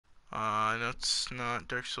I know it's not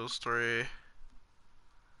Dark Souls 3.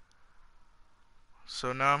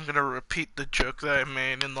 So now I'm gonna repeat the joke that I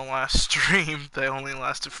made in the last stream that only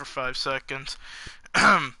lasted for 5 seconds.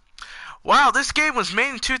 Wow, this game was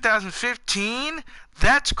made in 2015?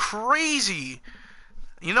 That's crazy!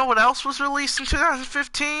 You know what else was released in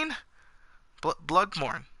 2015?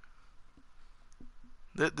 Bloodborne.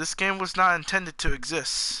 This game was not intended to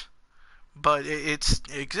exist, but it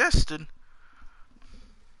existed.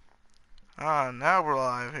 Now we're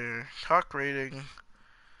live here. Talk rating,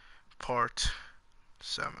 part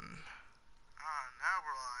 7.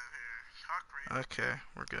 Okay,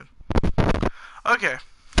 we're good. Okay.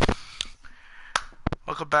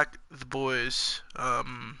 Welcome back, the boys.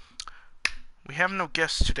 We have no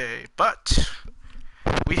guests today, but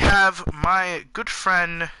we have my good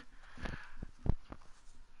friend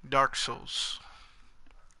Dark Souls.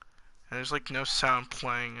 And there's like no sound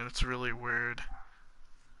playing, and it's really weird.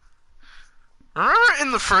 Remember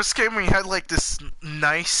in the first game when you had like this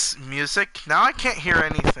nice music? Now I can't hear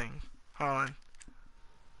anything. Hold on.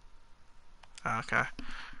 Okay.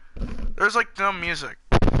 There's like no music.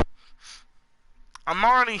 I'm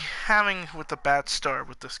already having with a bad start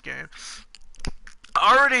with this game.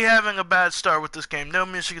 Already having a bad start with this game. No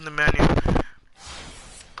music in the menu.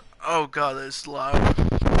 Oh god, that is loud.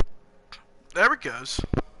 There it goes.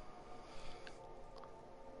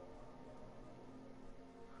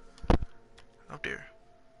 Oh dear.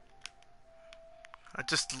 I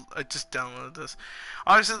just downloaded this.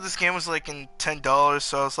 Obviously this game was like in $10,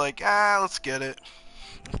 so I was like, let's get it.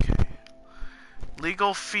 Okay.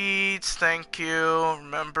 Legal fees, thank you.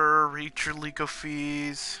 Remember, read your legal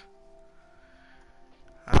fees.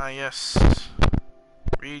 Yes.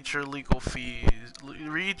 Read your legal fees.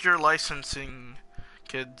 Read your licensing,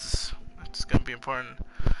 kids. It's gonna be important.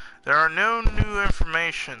 There are no new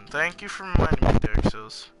information. Thank you for reminding me, Dark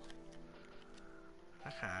Souls.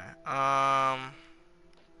 Okay.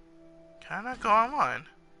 Can I go online?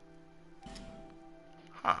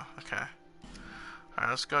 Huh, okay. Alright,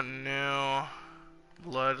 let's go new.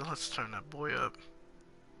 Blood, let's turn that boy up.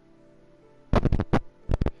 I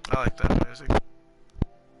like that music.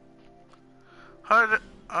 HUD,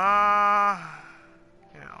 yeah,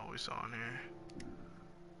 always on here.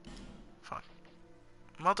 Fuck.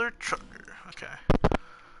 Mother trucker, okay.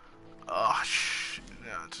 Oh, shit,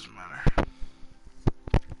 no, it doesn't matter.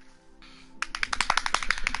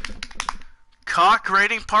 Cock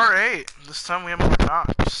rating part 8. This time we have more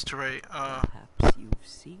cocks to rate. Perhaps you've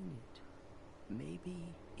seen it.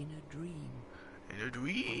 Maybe in a dream. In a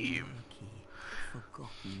dream.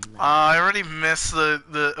 Forgotten I already missed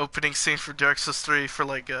the opening scene for Dark Souls 3 for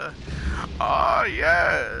like yes.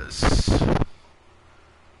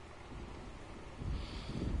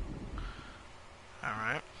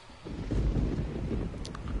 Alright.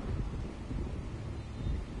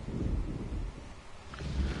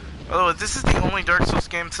 By the way, this is the only Dark Souls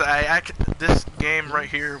game that this game right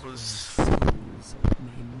here was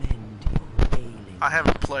I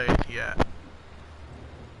haven't played yet.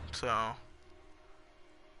 So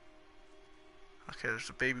okay, there's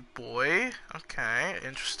a baby boy. Okay,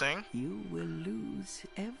 interesting. You will lose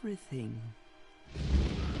everything.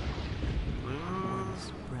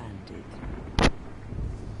 Lose. Branded.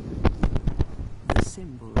 The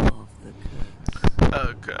symbol of the curse.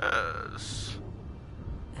 A curse.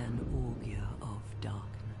 An augur of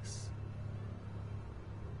darkness.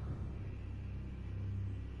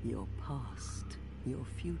 Your past, your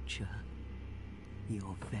future,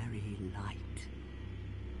 your very light.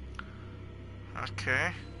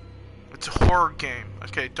 Okay. It's a horror game.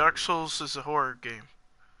 Okay, Dark Souls is a horror game.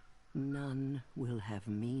 None will have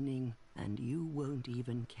meaning, and you won't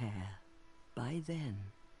even care. By then,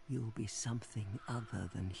 you'll be something other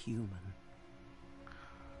than human.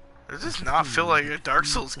 It does not feel like a Dark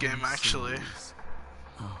Souls game, actually.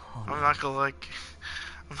 I'm not gonna I'm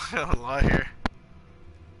not gonna lie here.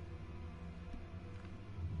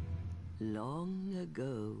 Long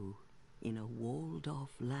ago, in a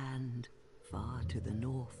walled-off land far to the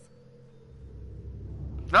north,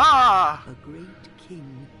 Ah! a great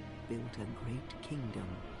king built a great kingdom.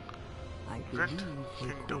 I believe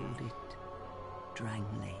they called it Drang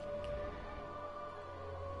Lake.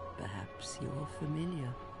 Perhaps you're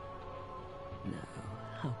familiar. No,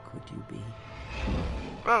 how could you be?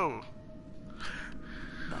 Oh.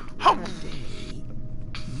 But Oh. one day, you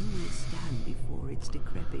will stand before its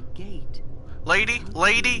decrepit gate. Lady,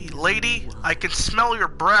 I can smell your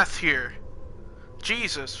breath here.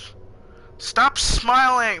 Jesus. Stop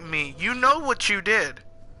smiling at me. You know what you did.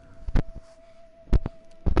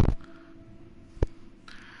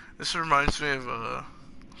 This reminds me of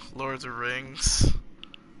Lord of the Rings.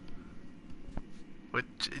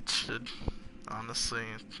 It should, honestly.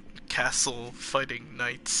 Castle fighting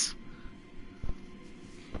knights.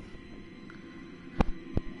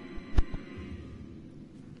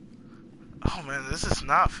 Oh man, this does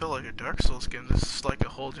not feel like a Dark Souls game. This is like a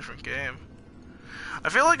whole different game. I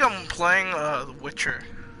feel like I'm playing The Witcher.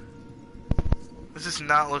 This does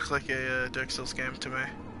not look like a Dark Souls game to me.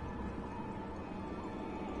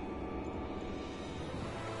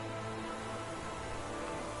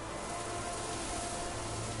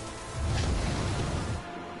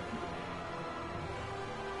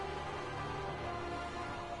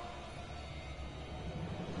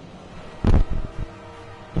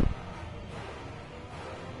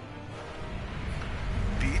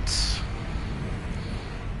 Beats.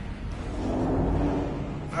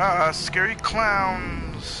 Ah, scary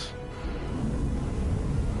clowns.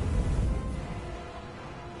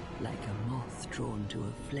 Like a moth drawn to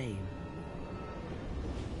a flame,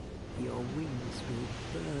 your wings will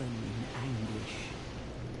burn in anguish.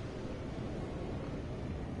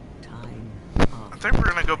 Time I think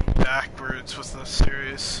we're gonna go backwards with this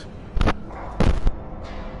series.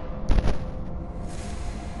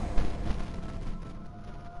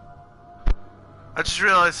 I just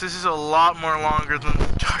realized this is a lot more longer than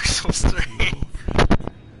Dark Souls 3.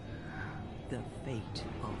 The fate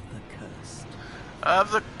of the cursed.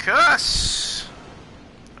 Of the curse!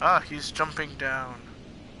 Ah, he's jumping down.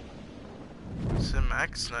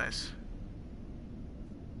 Sim-X, nice.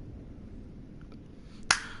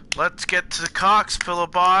 Let's get to the Cox, Pillow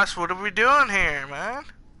Boss. What are we doing here, man?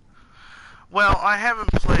 Well, I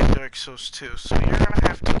haven't played Dark Souls 2, so you're gonna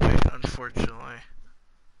have to wait, unfortunately.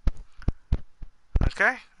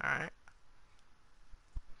 Okay, alright.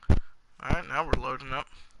 Alright, now we're loading up.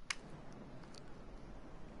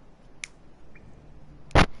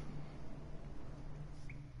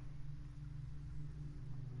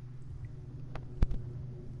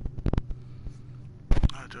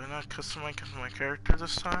 Do I not customize my character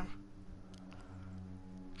this time?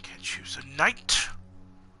 Can't choose a knight?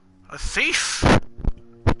 A thief?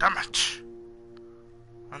 Damn it.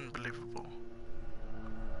 Unbelievable.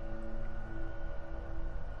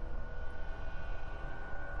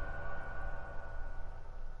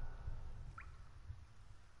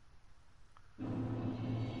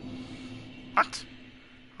 What?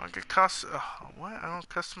 I don't get what? I don't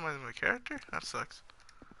customize my character? That sucks.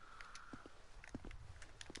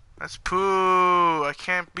 That's poo. I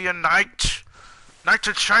can't be a knight. Knight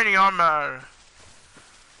in shiny armor.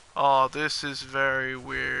 Oh, this is very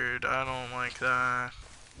weird. I don't like that.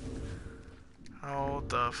 Hold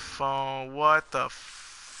the phone. What the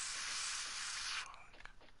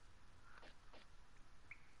fuck?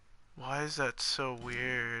 Why is that so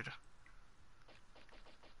weird?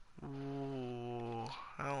 Ooh,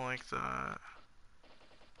 I don't like that.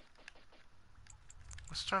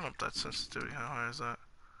 Let's turn up that sensitivity. How high is that?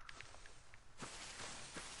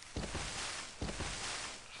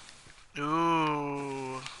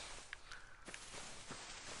 Ooh.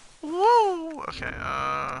 Woo! Okay,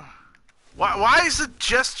 why is the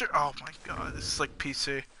gesture? Oh my god, this is like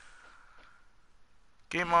PC.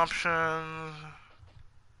 Game options.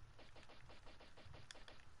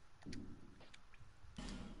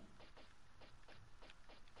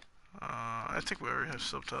 I think we already have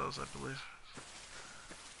subtitles, I believe.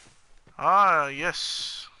 Ah,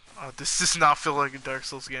 yes. This does not feel like a Dark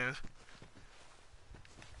Souls game.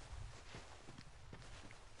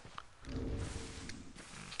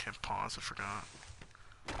 Can't pause, I forgot.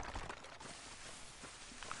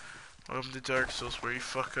 Welcome to Dark Souls, where you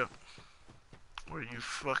fuck up. Where you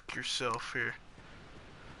fuck yourself here.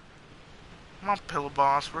 Come on, Pillow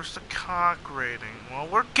Boss, where's the cock rating? Well,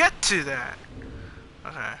 we'll get to that.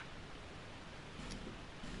 Okay.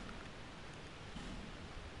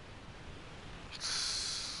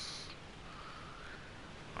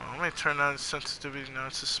 Oh, let me turn down the sensitivity now,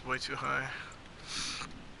 it's just way too high.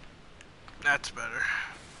 That's better.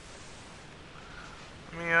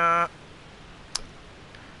 Let me,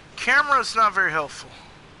 camera's not very helpful.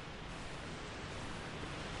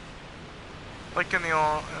 Like in the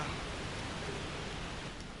old...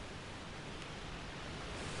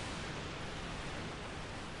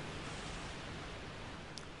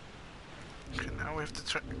 Okay, now we have to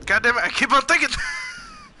turn... God damn it, I keep on thinking...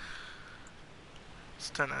 Let's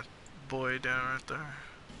turn that boy down right there.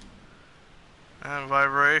 And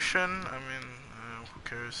vibration, I mean, who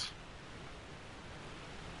cares?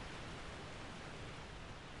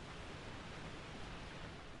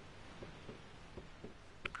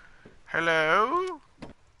 Hello?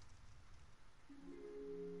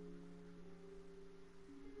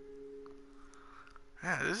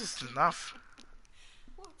 Yeah, this is enough.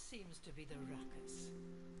 What's seems to be the ruckus?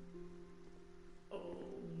 Oh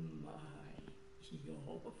my,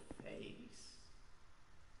 your face.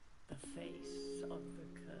 The face of the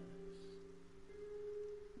curse.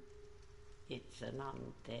 It's an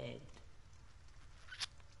undead.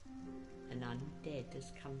 An undead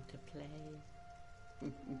has come to play.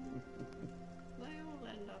 They all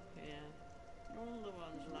end up here. All the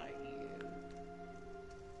ones like you.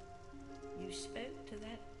 You spoke to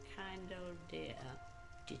that kind old dear,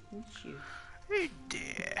 didn't you? Hey,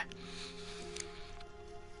 dear.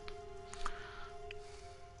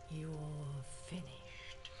 You're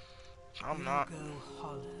finished. I'm not. You go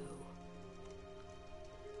hollow.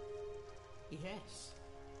 Yes,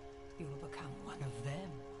 you will become one of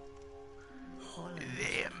them. Hollow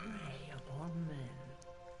Them. prey upon men.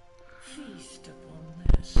 Feast upon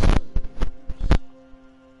their souls.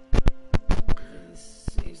 This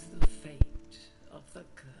is the fate of the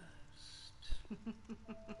cursed.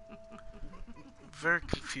 Very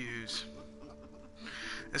confused.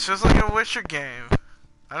 This feels like a Witcher game.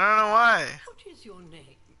 I don't know why. What is your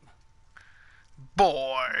name?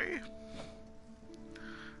 Boy.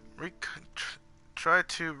 Try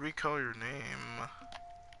to recall your name.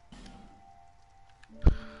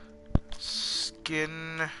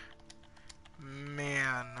 Skin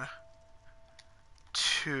Man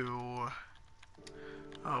 2.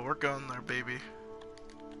 Oh, we're going there, baby.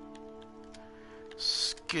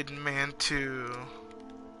 Skin Man 2.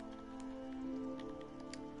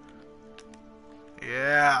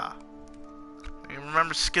 Yeah. You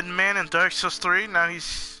remember Skin Man in Dark Souls 3? Now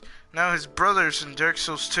his brother's in Dark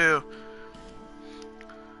Souls 2.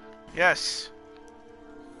 Yes.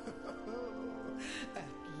 At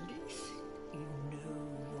least you know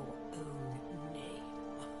your own name.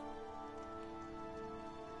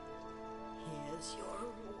 Here's your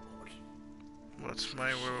reward. What's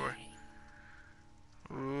my reward?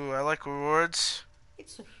 Ooh, I like rewards.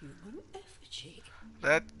 It's a human effigy.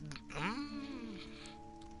 That.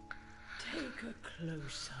 Take a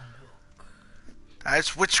closer look.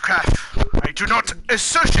 That's witchcraft. I do not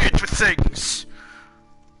associate with things.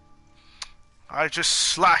 I just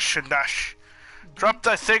slash and dash. Drop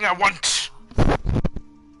the thing I want.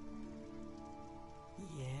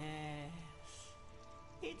 Yes,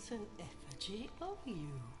 it's an effigy of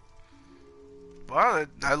you. Wow,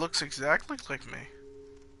 that looks exactly like me.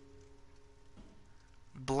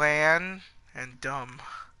 Bland and dumb.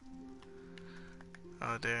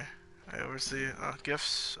 Oh dear. Alright, where's the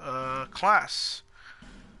gifts? Class.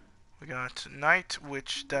 We got Knight,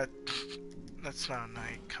 which that's not a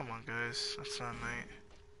knight. Come on, guys. That's not a knight.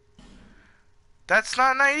 That's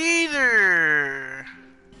not a knight either!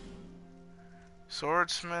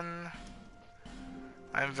 Swordsman.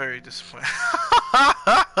 I'm very disappointed.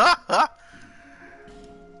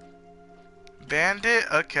 Bandit,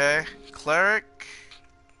 okay. Cleric.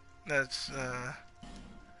 That's,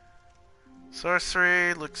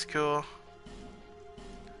 sorcery, looks cool.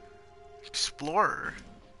 Explorer.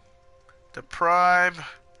 The Prime.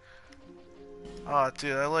 Oh,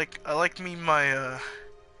 dude, I like me my,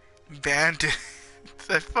 bandit.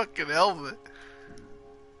 That fucking helmet.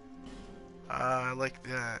 I like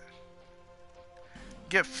that.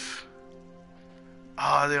 GIF.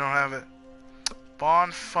 Oh, they don't have it.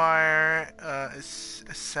 Bonfire,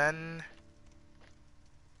 Ascend.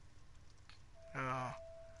 Oh.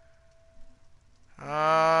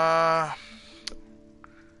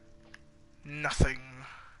 Nothing.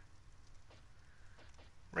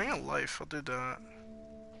 Ring of Life, I'll do that.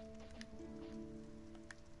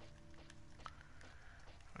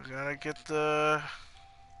 We gotta get the...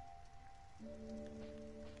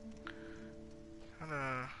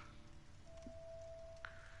 Gotta...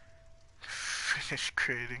 finish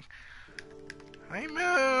creating. I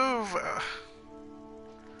move!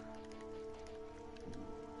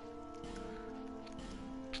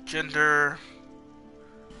 Gender.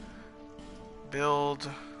 Build.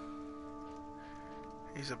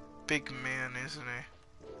 He's a big man, isn't he?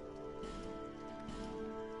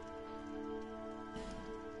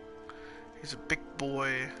 He's a big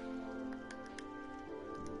boy.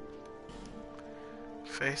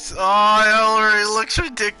 Face. Oh, Ellery looks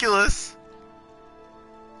ridiculous.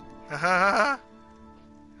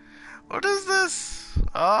 What is this?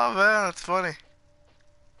 Oh man, that's funny.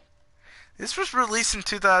 This was released in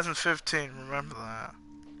 2015, remember that.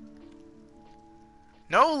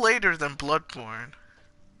 No later than Bloodborne.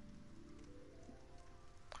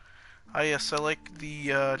 Ah yes, I like the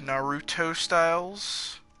Naruto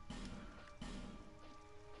styles.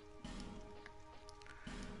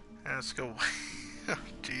 And let's go. Oh,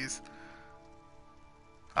 jeez.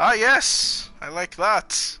 Ah yes, I like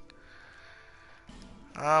that.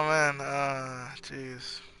 Oh man,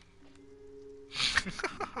 jeez.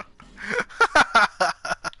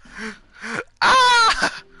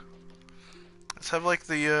 Ah! Let's have like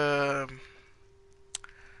the,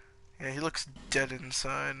 yeah, he looks dead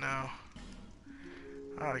inside now.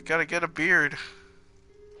 Oh, I gotta get a beard.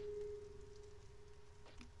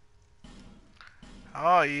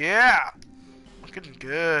 Oh yeah! Looking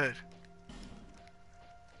good.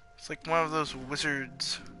 It's like one of those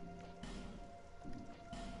wizards.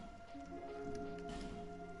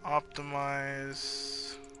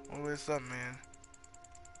 Optimize. What is that, man?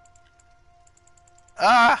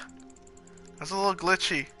 Ah! That's a little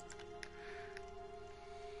glitchy.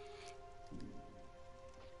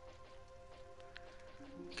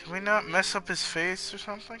 Can we not mess up his face or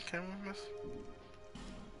something? Can we mess?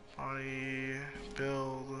 Body,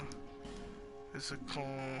 build, physical.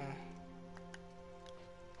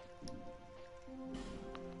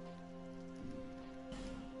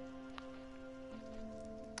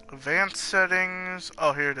 Advanced settings.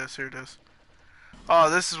 Oh, here it is, here it is. Oh,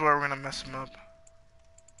 this is where we're gonna mess him up.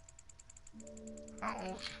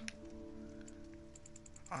 Oh.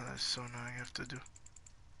 Oh, that's so annoying. I have to do.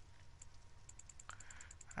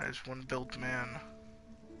 I just one build man.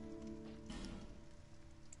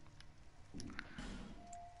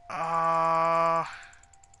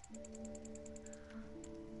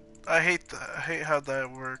 I hate that. I hate how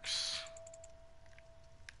that works.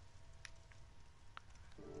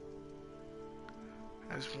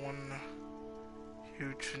 There's one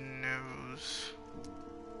huge nose.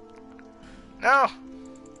 No!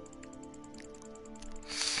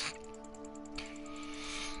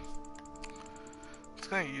 It's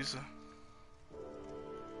gonna use a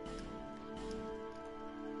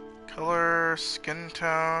color, skin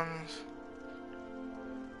tones.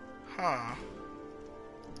 Huh.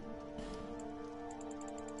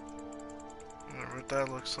 I wonder what that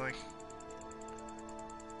looks like.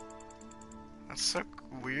 That's so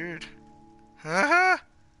weird. Huh?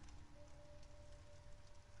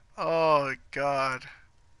 Oh god.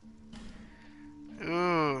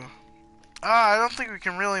 Ooh. I don't think we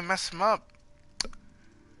can really mess him up.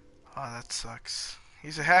 Oh, that sucks.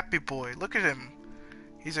 He's a happy boy. Look at him.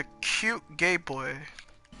 He's a cute gay boy.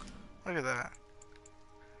 Look at that.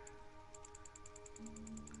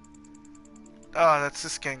 Oh, that's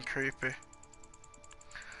just getting creepy.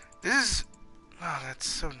 This is... Oh, that's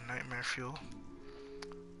so nightmare fuel.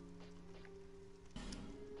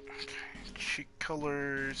 Okay, cheek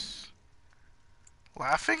colors...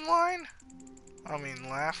 Laughing line? I mean,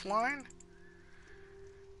 laugh line?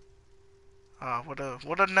 Ah, what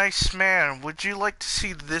a nice man. Would you like to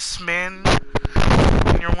see this man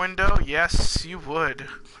in your window? Yes, you would.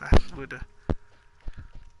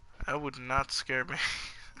 That would not scare me.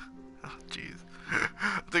 Oh, jeez.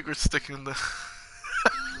 I think we're sticking in the...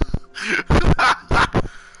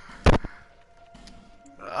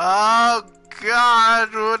 Oh,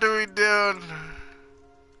 God, what are we doing?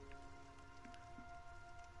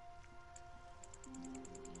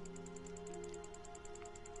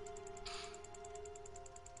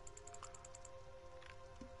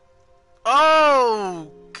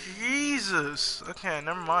 Oh, Jesus. Okay,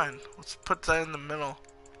 never mind. Let's put that in the middle.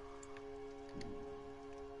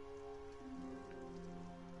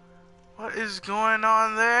 What is going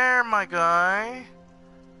on there, my guy?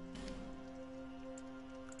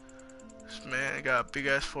 This man got a big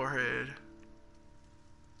ass forehead.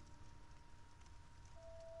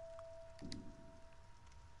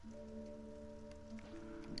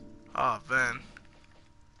 Oh, Ben.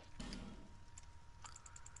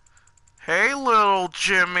 Hey, little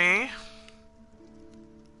Jimmy.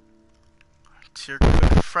 It's your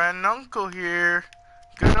good friend Uncle here.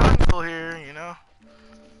 Good uncle here, you know.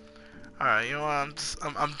 Alright, you know what?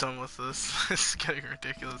 I'm done with this. This is getting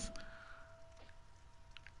ridiculous.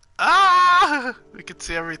 Ah! We can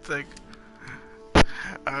see everything.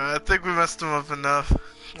 I think we messed him up enough.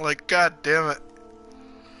 Like, god damn it.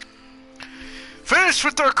 Finished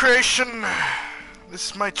with our creation.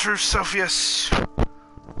 This is my true self, yes.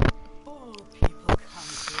 All people come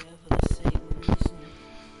here for the same reason.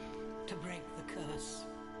 To break the curse.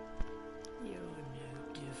 You're no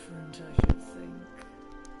different, I should think.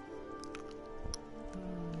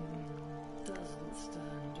 Doesn't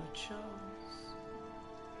stand a chance.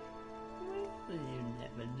 Well, you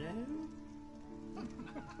never know.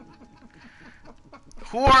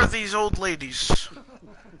 Who are these old ladies?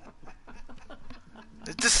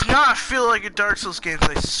 It does not feel like a Dark Souls game,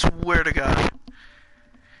 I swear to God.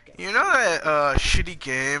 You know that shitty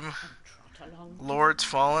game, Lords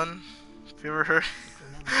Fallen? Have you ever heard?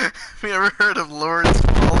 Have you ever heard of Lords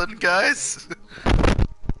Fallen, guys?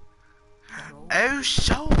 Oh,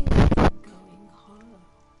 so. Going hollow.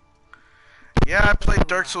 Yeah, I played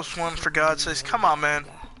Dark Souls 1 for God's sakes. Come on, man.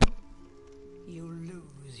 You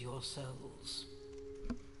lose your souls.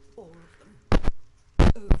 All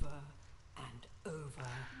of them. Over and over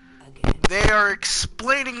again. They are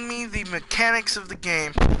explaining me the mechanics of the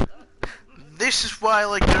game. This is why I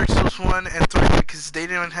like Dark Souls 1 and 3, because they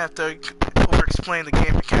didn't have to over-explain the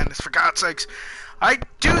game mechanics. For God's sakes, I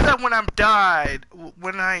do that when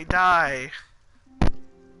when I die.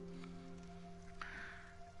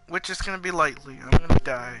 Which is gonna be lightly. I'm gonna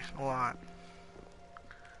die a lot.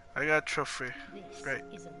 I got a trophy. This Great.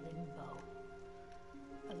 is a limbo.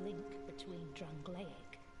 A link between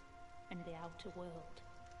Drangleic and the outer world.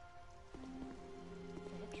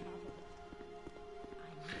 For a traveler, I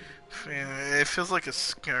need. Yeah, it feels like a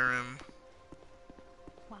Skyrim.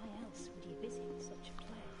 Why else would you visit such a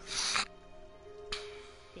place?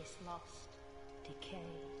 This lost,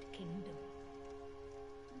 decayed kingdom.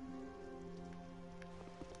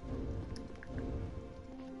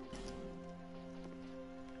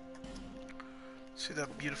 See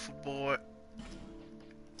that beautiful boy.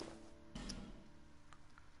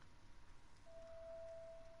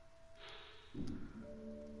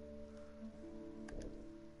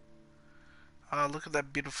 Look at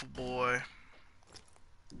that beautiful boy.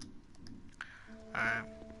 Alright,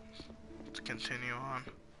 let's continue on.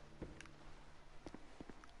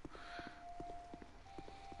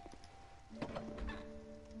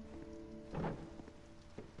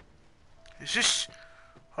 Is this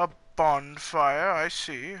a bonfire? I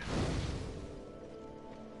see.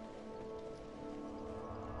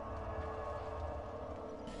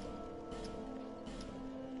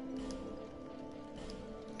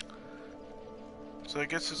 So I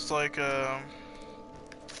guess it's like I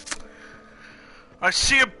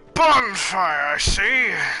see a bonfire, I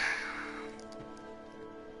see.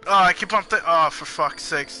 Oh, I keep on oh, for fuck's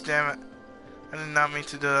sakes, damn it. I did not mean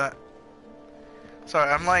to do that. Sorry,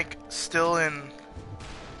 I'm like still in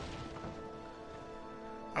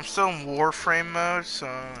Warframe mode, so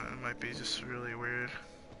it might be just really weird.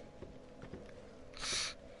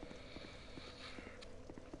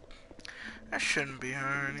 That shouldn't be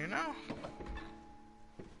hard, you know?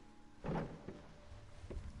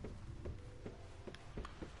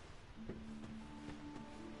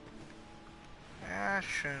 That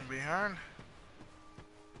shouldn't be hard.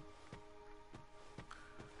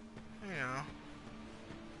 You know.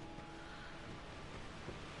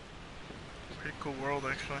 Pretty cool world,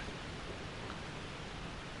 actually.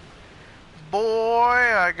 Boy,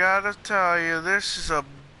 I gotta tell you, this is a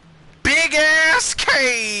big ass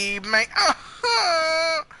cave, man.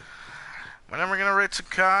 When am I gonna rate some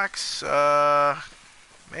cocks?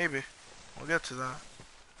 Maybe. We'll get to that.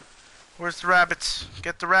 Where's the rabbits?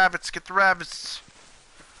 Get the rabbits, get the rabbits.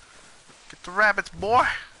 Get the rabbits, boy.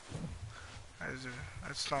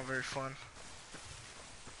 That's not very fun.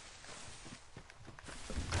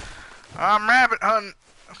 I'm rabbit hunting.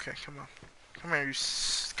 Okay, come on. Come here,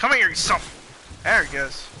 come here, you son. There he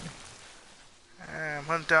goes. I'm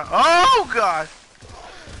hunting down. Oh, God.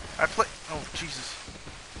 Oh, Jesus.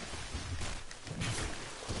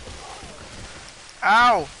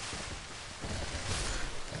 Ow.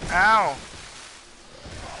 Ow.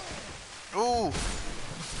 Ooh.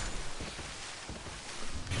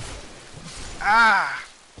 Ah.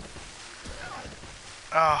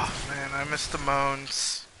 Oh, man, I missed the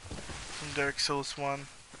moans from Dark Souls 1.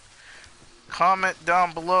 Comment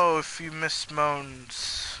down below if you missed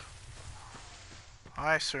moans.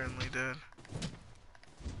 I certainly did.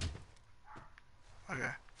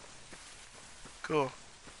 Okay. Cool.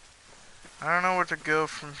 I don't know where to go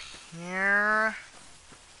from here.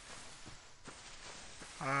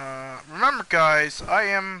 Remember guys, I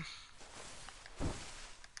am...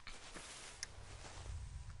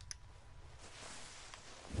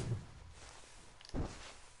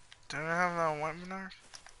 Do I have that webinar?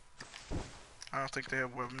 I don't think they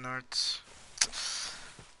have webinars.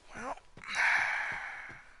 Well...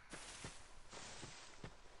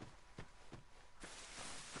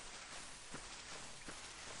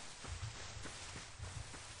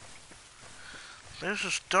 This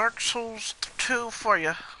is Dark Souls 2 for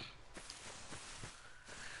you.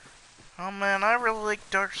 Oh man, I really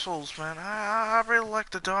like Dark Souls, man. I really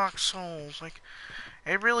like the Dark Souls. Like,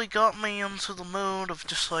 it really got me into the mood of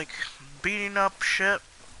just like beating up shit.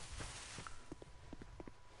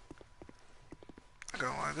 I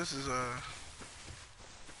don't lie, this is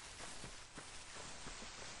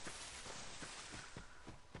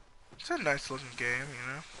it's a nice looking game,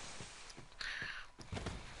 you know.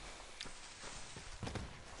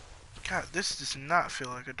 God, this does not feel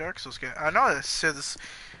like a Dark Souls game. I know I said this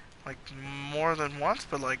like more than once,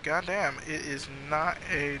 but like goddamn, it is not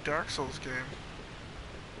a Dark Souls game.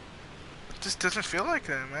 It just doesn't feel like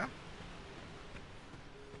that, man.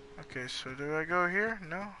 Okay, so do I go here?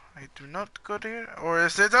 No, I do not go here. Or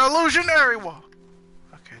is it the illusionary wall?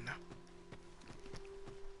 Okay, no.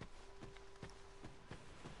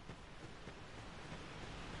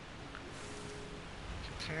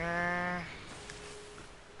 Okay.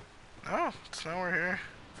 No, it's nowhere here.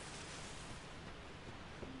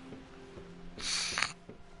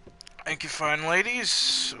 Thank you, fine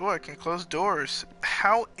ladies. Oh, I can close doors.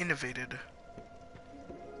 How innovative.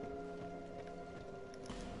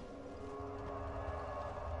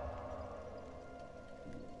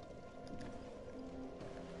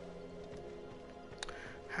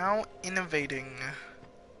 How innovating.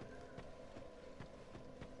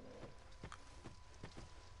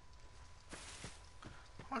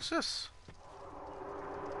 What's this?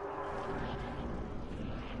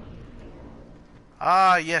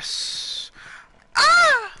 Ah, yes.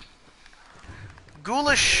 Ah!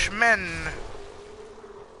 Ghoulish men.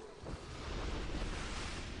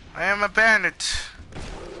 I am a bandit.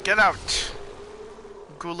 Get out.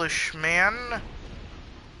 Ghoulish man.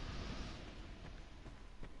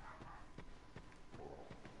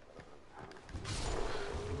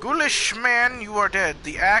 Ghoulish man, you are dead.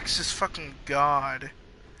 The axe is fucking god.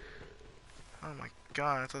 Oh my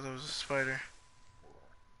god, I thought that was a spider.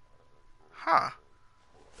 Huh.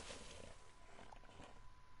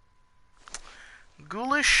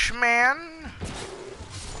 Ghoulish man.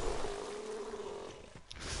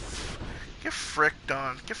 Get fricked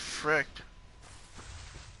on. Get fricked.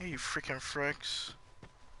 Yeah, you freaking fricks.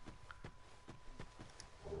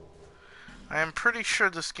 I am pretty sure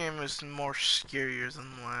this game is more scarier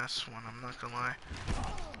than the last one, I'm not gonna lie.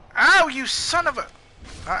 Ow, you son of a...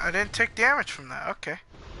 I didn't take damage from that, okay.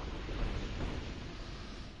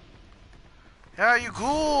 Yeah, you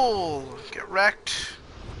ghoul! Get wrecked.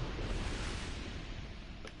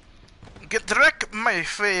 Get wrecked, my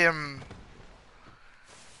fame!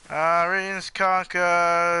 Radiance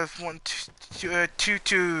Conquer, two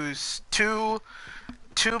twos. Two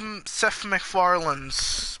Seth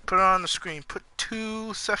MacFarlanes. Put it on the screen. Put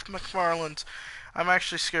 2 Seth MacFarlanes. I'm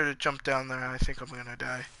actually scared to jump down there. I think I'm gonna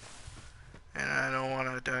die. And I don't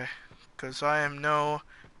want to die. Because I am no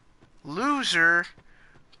loser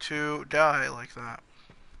to die like that.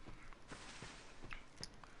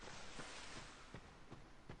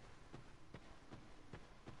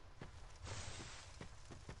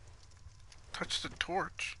 Touch the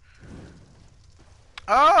torch.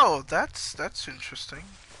 Oh, that's interesting.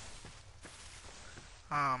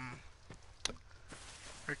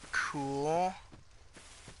 Very cool.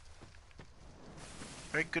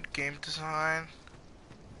 Very good game design.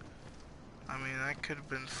 I mean, I could have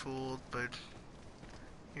been fooled, but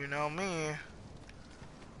you know me.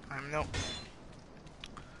 I'm no...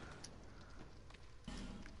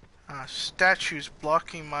 statues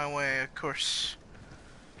blocking my way, of course.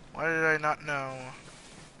 Why did I not know?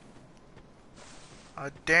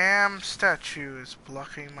 A damn statue is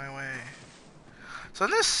blocking my way. So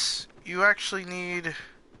in this, you actually need,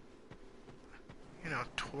 you know,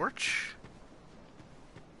 torch?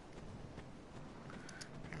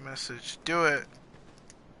 Your message, do it.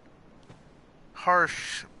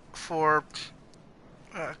 Harsh for...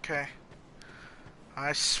 Okay.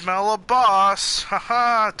 I smell a boss.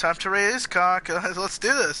 Haha, time to raise cock. Let's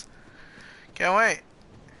do this. Can't wait.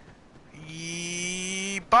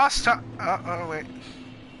 Boss time. Oh, wait.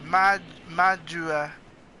 Majua.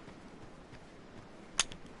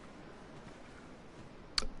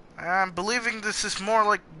 I'm believing this is more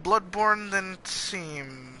like Bloodborne than it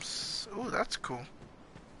seems. Ooh, that's cool.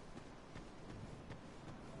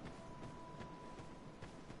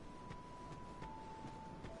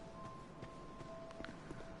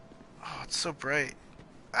 Oh, it's so bright.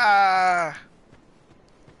 Ah!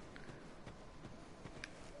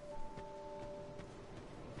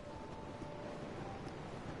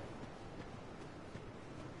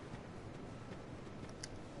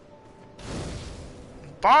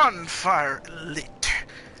 Bonfire lit.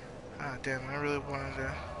 Ah, damn, I really wanted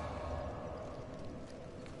to...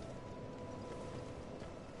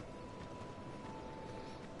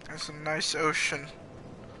 There's a nice ocean.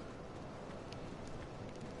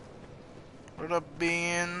 What up,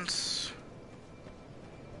 beans?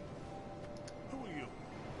 Who are you?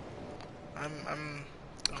 I'm...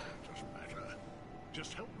 Oh, it doesn't matter.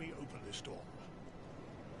 Just help me open this door.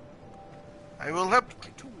 I will help. My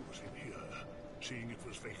tool was in here, seeing it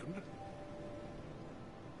was vacant.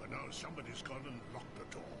 But now somebody's gone and locked the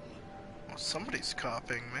door. Well, somebody's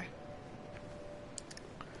copying me.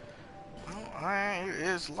 It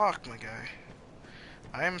is locked, my guy.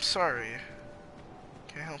 I am sorry.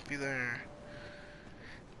 Can't help you there.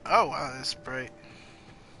 Oh wow, that's bright.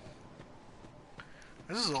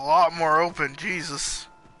 This is a lot more open, Jesus.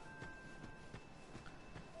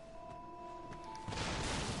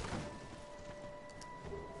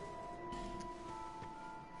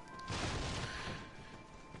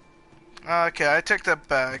 Okay, I take that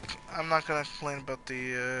back. I'm not gonna complain about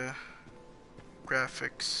the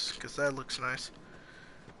graphics, because that looks nice.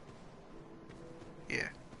 Yeah.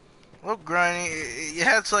 A little grimy. It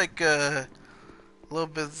has like a little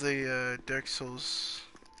bit of the Dark Souls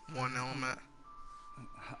 1 element.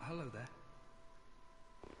 Hello there.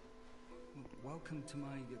 Welcome to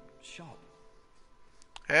my shop.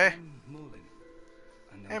 Hey. I'm Morlin.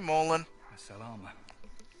 And, Hey, Molin. I sell armor.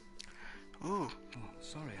 Ooh. Oh,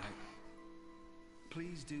 sorry,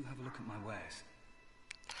 Please do have a look at my wares.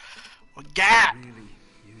 Well, yeah. I really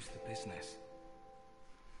use the business.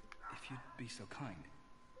 If you'd be so kind.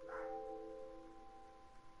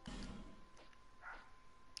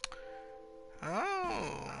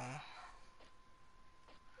 Oh.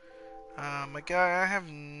 My guy,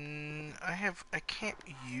 I can't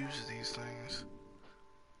use these things.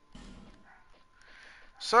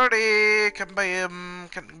 Sorry, can't buy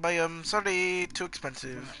them, sorry, too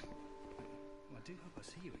expensive. Well, I do hope I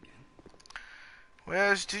see you again.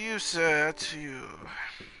 Where's to you, sir, to you.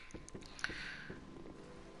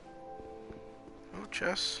 Oh,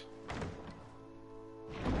 chess.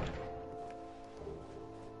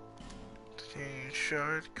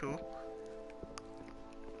 Shard, cool.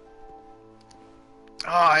 Oh,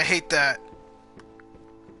 I hate that.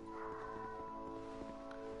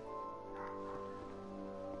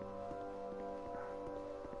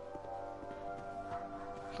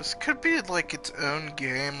 This could be like its own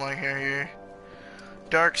game, like here.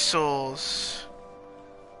 Dark Souls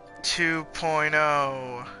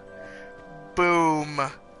 2.0. Boom.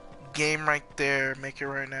 Game right there. Make it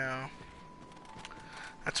right now.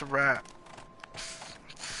 That's a wrap.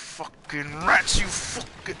 Fucking rats, you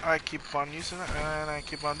fucking... I keep on using it, and I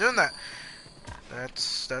keep on doing that.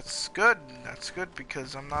 That's good. That's good,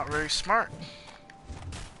 because I'm not very smart.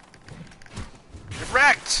 Get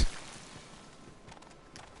wrecked!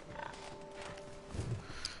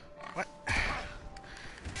 What?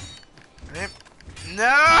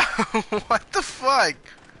 No! What the fuck?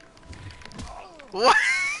 What?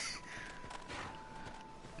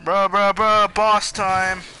 Bruh, boss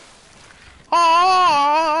time.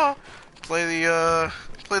 Oh! Play the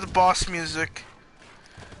boss music.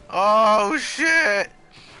 Oh shit!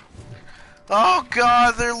 Oh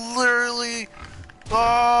god, they're literally...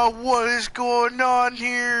 Oh, what is going on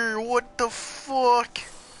here? What the fuck?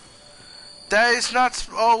 That is not...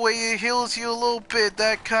 Oh wait, it heals you a little bit.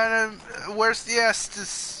 That kind of... Where's the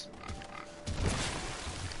Estus?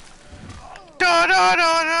 Da da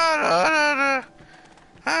da da da da da.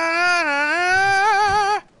 Da, da,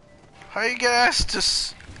 da. How you get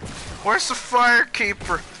Estus? Where's the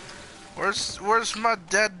Firekeeper? Where's my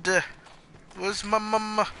dead? Where's my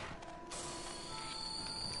mama?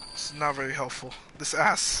 This is not very helpful. This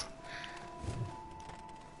ass.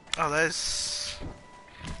 Oh, that is.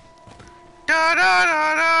 Da da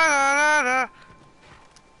da da da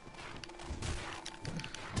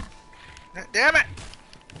da. Damn it!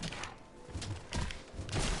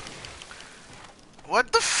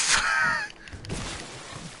 What the f?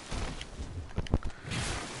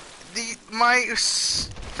 My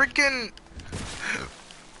freaking.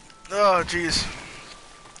 Oh jeez.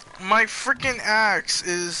 My freaking axe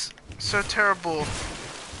is so terrible.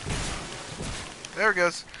 There it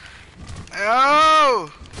goes. Oh!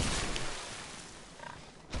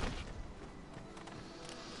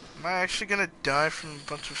 Am I actually gonna die from a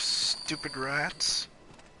bunch of stupid rats?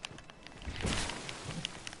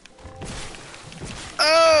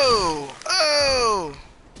 Oh! Oh!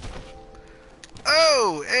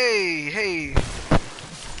 Oh! Hey!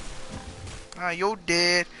 Ah, you're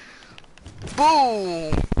dead.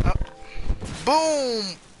 Boom! Boom!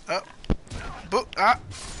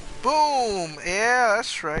 Boom! Yeah,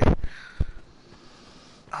 that's right.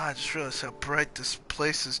 I just realized how bright this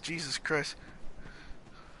place is. Jesus Christ.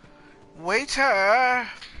 Waiter!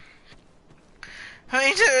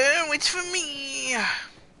 Waiter, wait for me!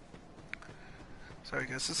 Sorry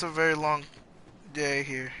guys, it's a very long day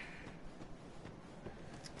here.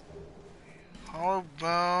 Hollow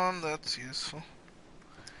bone, that's useful.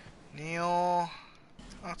 Neil.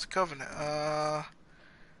 Oh, it's a covenant.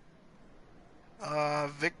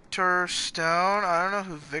 Victor Stone. I don't know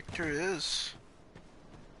who Victor is.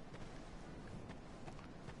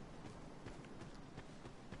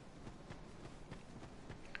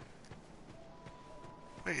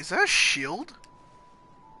 Wait, is that a shield?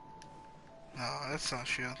 No, that's not a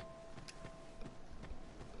shield.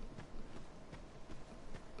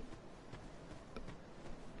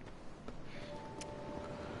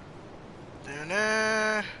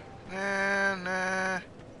 Nah, nah, nah.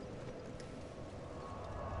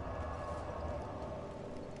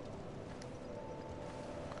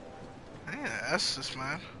 I need to ask this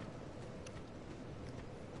man.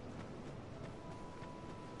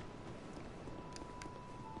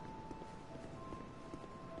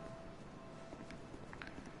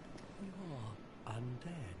 You're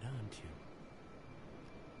undead, aren't you?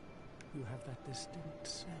 You have that distinct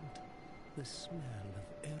scent, the smell of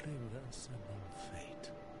irreversible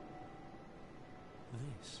fate.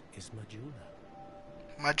 This is Majula.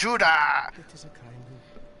 Majuda! It is a kind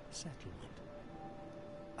of settlement.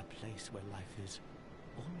 A place where life is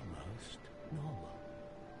almost normal.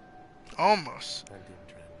 Almost. And in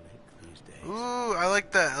Drown Lake these days. Ooh, I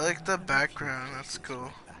like that. I like the background. That's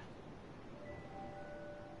cool.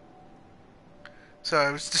 Sorry,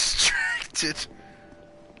 I was distracted.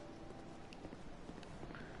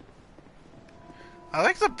 I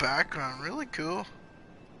like the background. Really cool.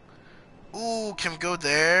 Ooh, can we go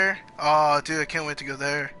there? Oh, dude, I can't wait to go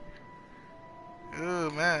there. Ooh,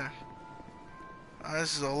 man.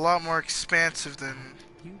 This is a lot more expansive than...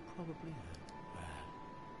 You probably heard.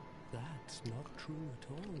 Well, that's not true at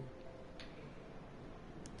all.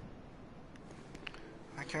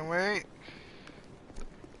 I can't wait.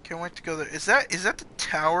 Can't wait to go there. Is that the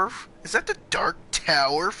tower? Is that the Dark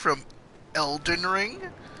Tower from Elden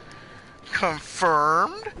Ring?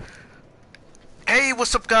 Confirmed. Hey,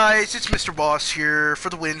 what's up, guys? It's Mr. Boss here for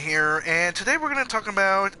the win here, and today we're going to talk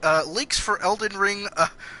about leaks for Elden Ring.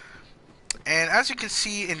 And as you can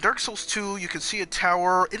see in Dark Souls 2, you can see a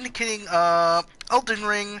tower indicating Elden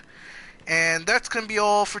Ring. And that's going to be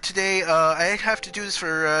all for today. I have to do this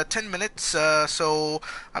for 10 minutes, so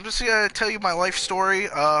I'm just going to tell you my life story.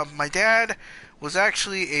 My dad was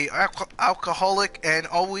actually a alcoholic and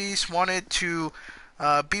always wanted to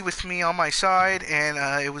be with me on my side,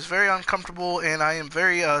 and it was very uncomfortable, and I am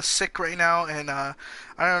very sick right now, and I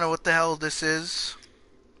don't know what the hell this is.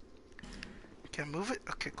 Can I move it?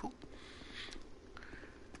 Okay, cool.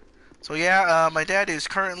 So yeah, my dad is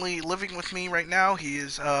currently living with me right now. He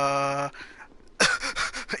is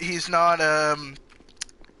he's not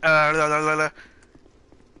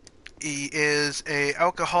he is a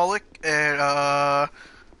alcoholic, and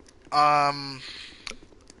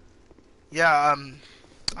yeah, I'm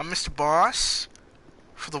Mr. Boss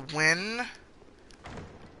for the win.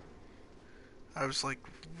 I was like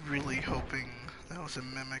really hoping that was a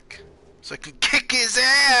mimic so I can kick his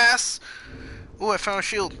ass. Oh, I found a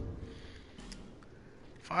shield.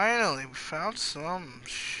 Finally, we found some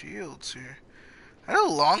shields here. I had a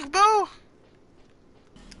longbow?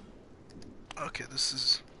 Okay, this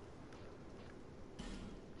is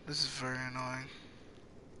very annoying.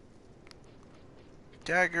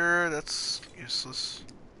 Dagger, that's useless.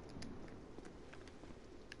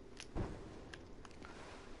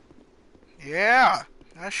 Yeah,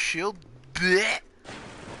 that shield. Blech.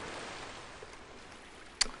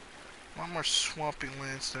 One more swampy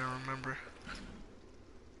lands there, remember.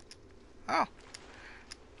 Oh.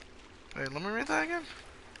 Wait, let me read that again.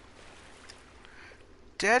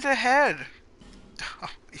 Dead ahead.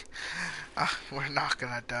 We're not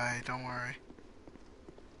gonna die, don't worry.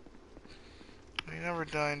 We never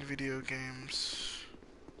die in video games.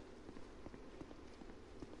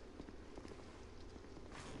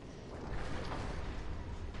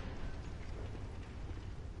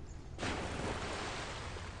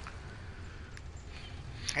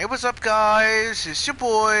 Hey, what's up, guys? It's your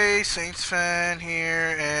boy Saints Fan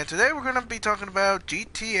here, and today we're gonna be talking about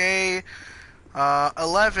GTA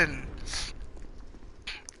 11.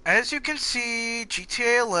 As you can see,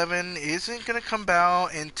 GTA 11 isn't gonna come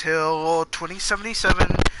out until 2077,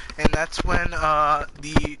 and that's when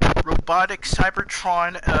the robotic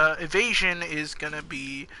Cybertron evasion is gonna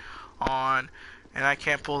be on. And I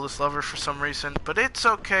can't pull this lever for some reason, but it's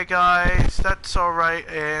okay, guys. That's alright.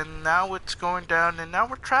 And now it's going down, and now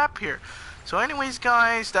we're trapped here. So anyways,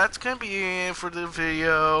 guys, that's gonna be it for the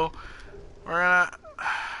video. We're gonna...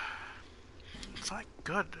 It's not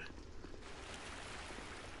good.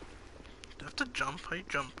 Do I have to jump? How you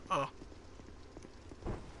jump? Oh.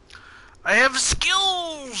 I have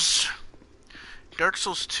skills! Dark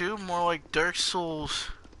Souls 2, more like Dark Souls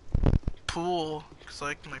pool. Because I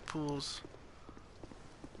like my pools.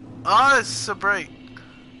 Oh, this is so bright.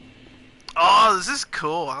 Oh, this is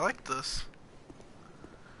cool. I like this.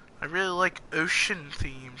 I really like ocean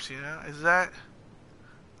themes, you know? Is that...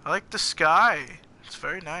 I like the sky. It's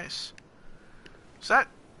very nice. Is that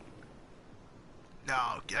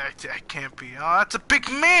No, that can't be. Oh, that's a big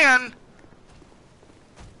man!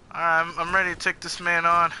 Alright, I'm ready to take this man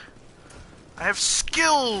on. I have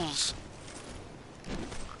skills!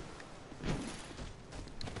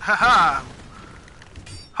 Haha!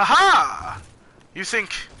 Haha! You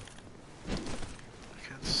think...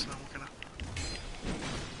 Okay, this is not working out.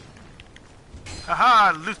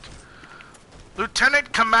 Haha!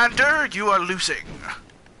 Lieutenant Commander, you are losing.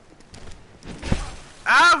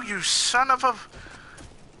 Ow, you son of a...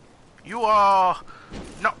 You are...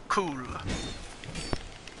 not cool.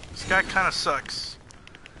 This guy kinda sucks.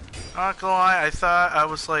 Not gonna lie, I thought I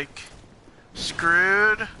was like...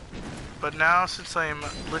 screwed. But now, since I am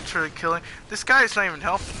literally killing... This guy is not even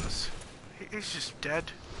helping us. He's just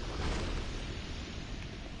dead.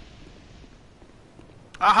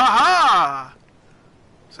 Ahaha!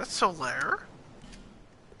 Is that Solaire?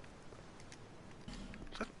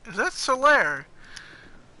 Is that Solaire?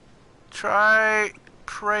 Try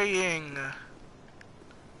praying.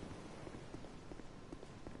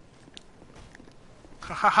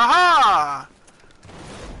 Ha ha ha!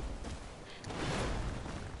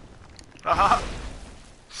 Ha!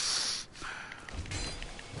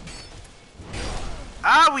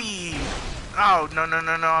 Owie! Oh, no, no,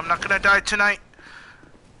 no, no, I'm not gonna die tonight.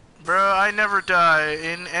 Bruh, I never die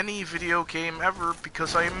in any video game ever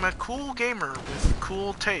because I'm a cool gamer with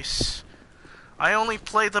cool tastes. I only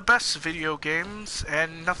play the best video games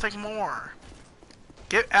and nothing more.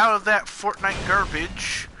 Get out of that Fortnite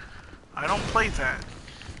garbage. I don't play that.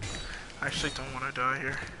 I actually don't want to die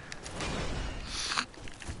here.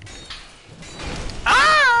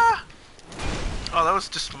 Ah! Oh, that was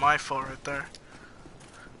just my fault right there.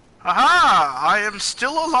 Aha! I am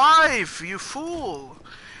still alive, you fool!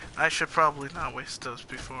 I should probably not waste those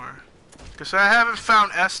before. Because I haven't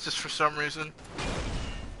found Estus for some reason.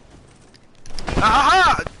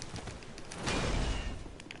 Aha!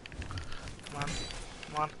 Come on.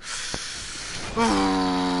 Come on.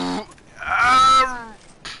 Ooh!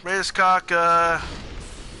 Raiscock,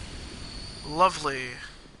 lovely.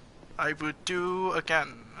 I would do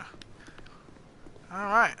again.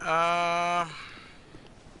 Alright,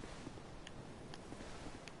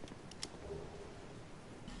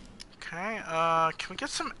 okay, can we get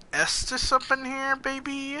some Estus up in here,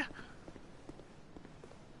 baby?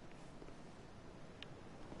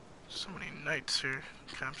 So many knights here.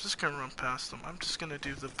 Okay, I'm just gonna run past them. I'm just gonna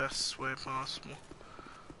do the best way possible.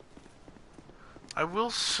 I will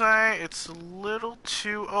say it's a little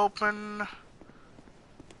too open.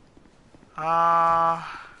 I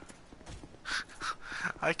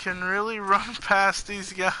can really run past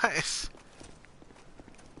these guys.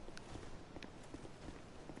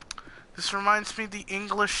 This reminds me of the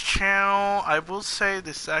English Channel. I will say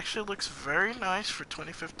this actually looks very nice for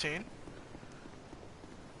 2015.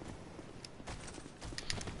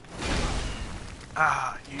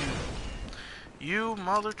 Ah, you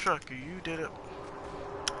mother trucker, you did it.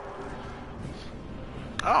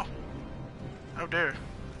 Oh, how dare.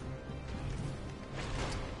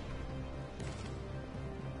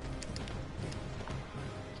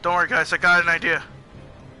 Don't worry guys, I got an idea.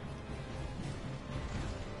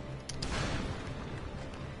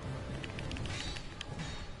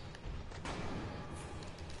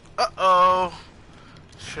 Uh-oh.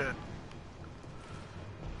 Shit.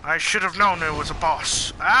 I should have known it was a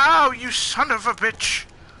boss. Ow, you son of a bitch!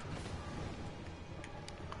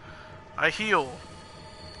 I heal.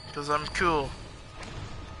 Because I'm cool.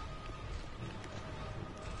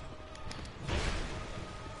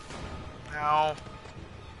 Ow.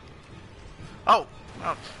 Oh!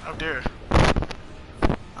 Oh, oh dear.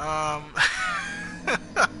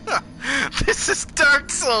 This is Dark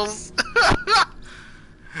Souls!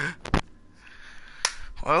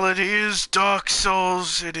 Well, it is Dark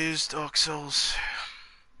Souls. It is Dark Souls.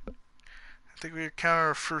 I think we encountered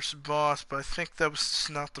our first boss, but I think that was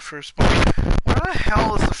not the first boss. What the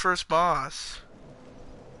hell is the first boss?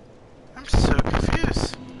 I'm so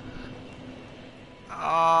confused.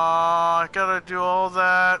 I gotta do all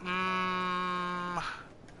that.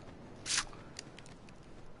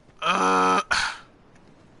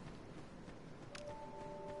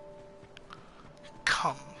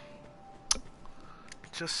 Come.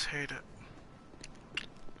 Just hate it.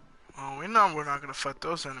 Well, we know we're not gonna fight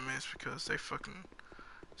those enemies because they fucking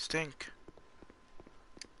stink.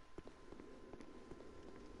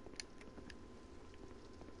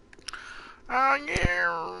 Yeah.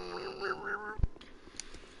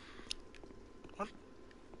 What?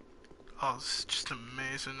 Oh, this is just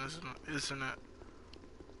amazing, isn't it?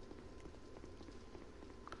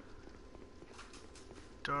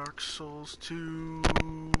 Dark Souls 2.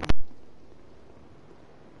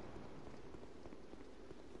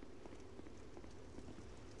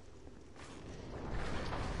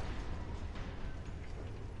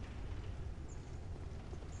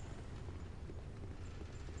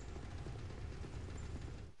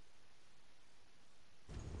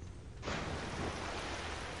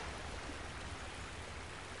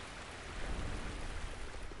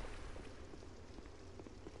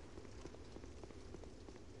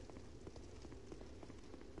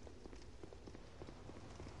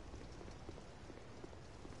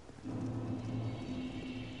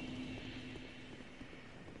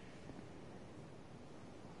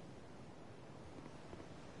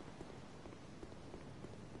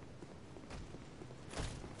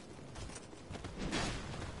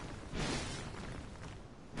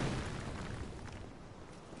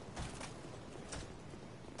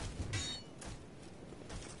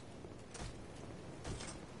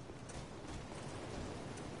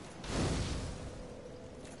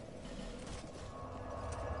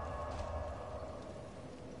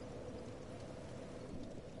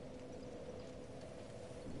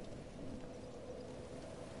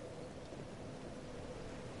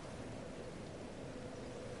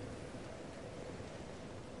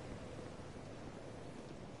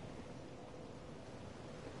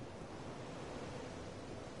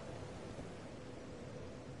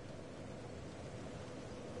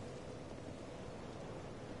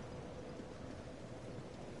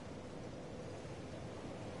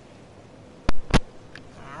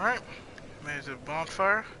 Alright, made it to the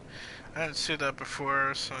bonfire. I didn't see that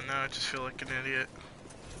before, so now I just feel like an idiot.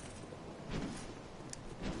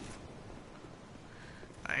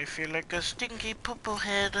 I feel like a stinky poo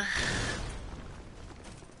head.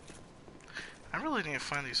 I really need to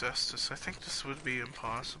find these Estus. I think this would be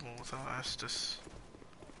impossible without Estus.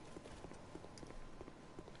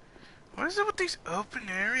 What is it with these open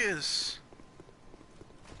areas?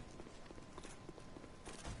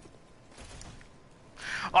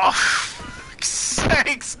 Oh, for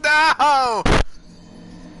sakes, no!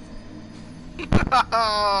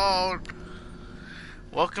 No!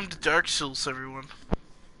 Welcome to Dark Souls, everyone.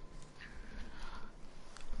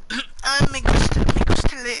 Me gusta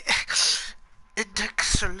Dark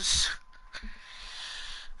Souls.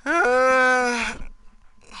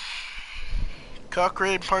 Cock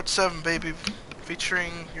Raid Part 7, baby.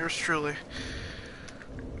 Featuring yours truly.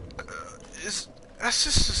 Is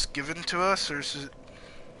Estus just given to us, or is it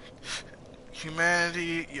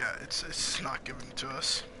humanity? Yeah, it's not given to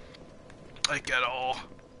us. Like, at all.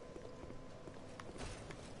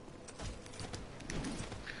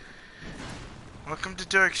 Welcome to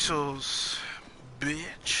Dark Souls,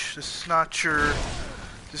 bitch. This is not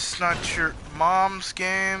your mom's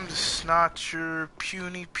game. This is not your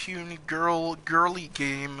puny girly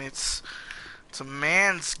game. It's a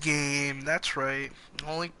man's game. That's right.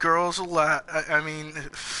 Only girls allowed.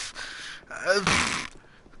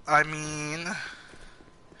 I mean,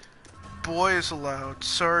 boys allowed.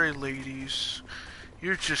 Sorry, ladies.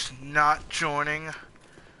 You're just not joining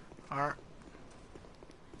our.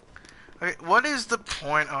 Okay, what is the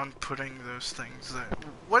point on putting those things there?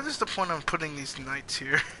 What is the point on putting these knights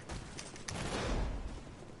here?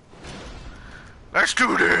 Let's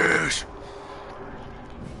do this!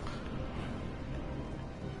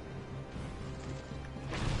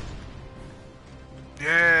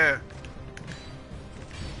 Yeah!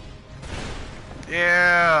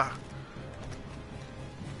 Yeah!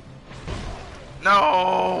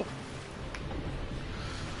 No!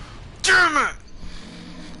 Damn it!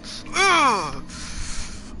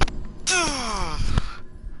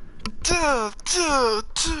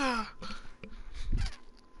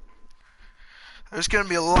 There's gonna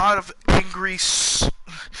be a lot of angry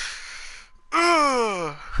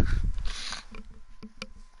oh,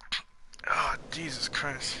 Jesus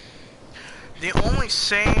Christ. The only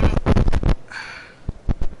same...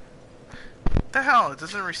 the hell? It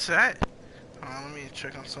doesn't reset? Hold on, let me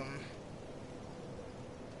check on something.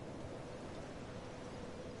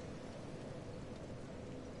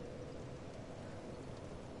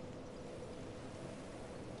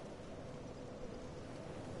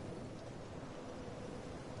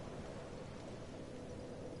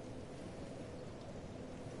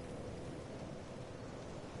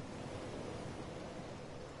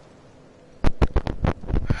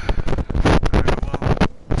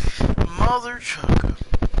 Mother chucker.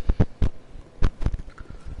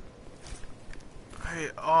 Hey,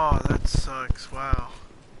 oh, that sucks. Wow.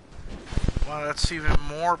 Wow, that's even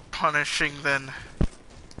more punishing than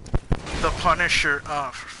the Punisher.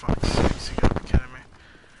 Oh, for fuck's sake, you gotta be kidding me.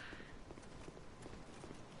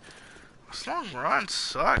 This long run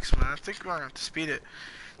sucks, man. I think we're gonna have to speed it.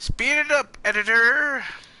 Speed it up, editor!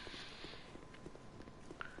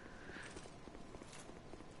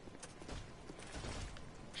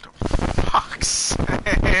 Fuck's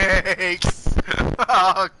sakes!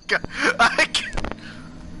 Oh god!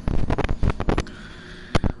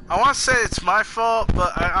 I want to say it's my fault,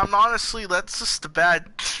 but I'm honestly, that's just a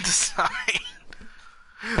bad design.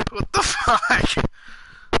 What the fuck?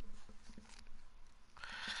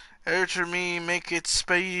 Enter me, make it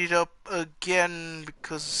speed up again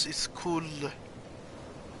because it's cool.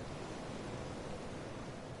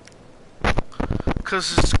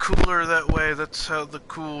 Because it's cooler that way, that's how the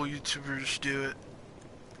cool YouTubers do it.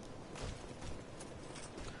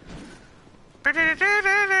 I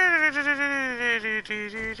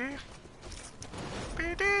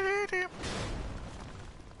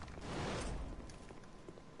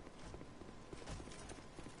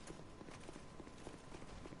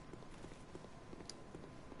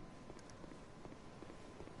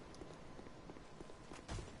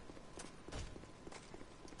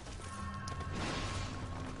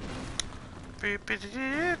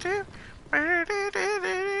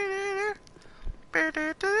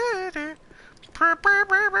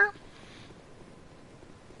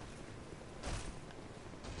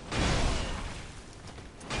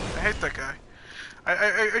hate that guy.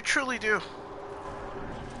 I truly do.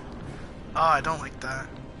 Oh, I don't like that.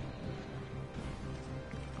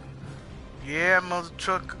 Yeah, mother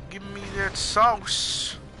truck, give me that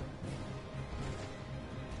sauce.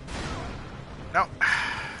 No.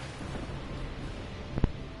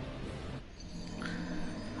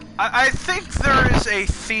 I think there is a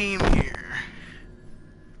theme here.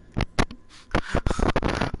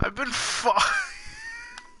 I've been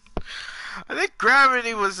I think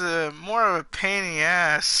Gravity was more of a pain in the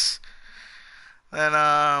ass than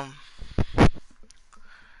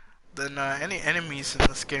any enemies in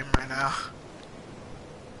this game right now.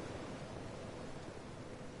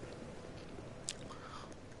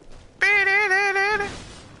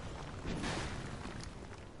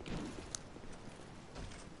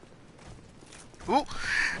 Ooh.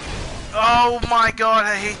 Oh my god,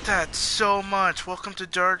 I hate that so much. Welcome to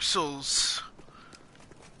Dark Souls.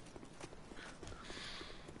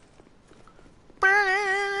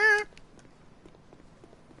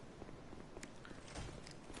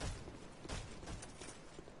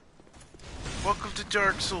 Welcome to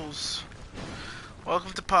Dark Souls.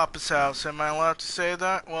 Welcome to Papa's house. Am I allowed to say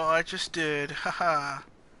that? Well, I just did. Haha.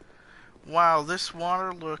 Wow, this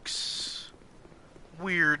water looks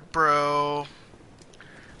weird, bro.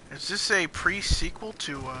 Is this a pre-sequel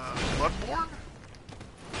to Bloodborne?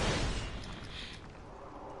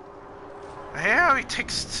 I hate how he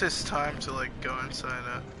takes his time to like go inside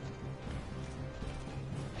it.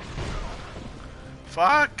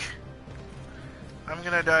 Fuck! I'm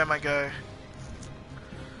gonna die, my guy.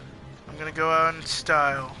 I'm gonna go out in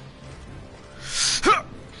style.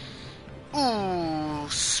 Ooh,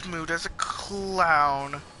 smooth as a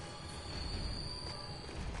clown.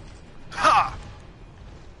 Ha!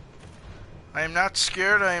 I am not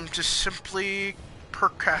scared, I am just simply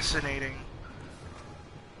procrastinating.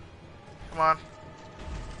 Come on.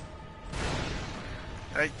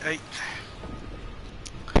 God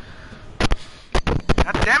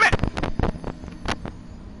damn it!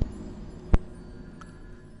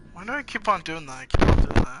 Why do I keep on doing that? I keep on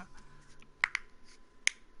doing that.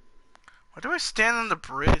 Why do I stand on the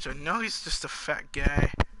bridge? I know he's just a fat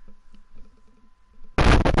guy.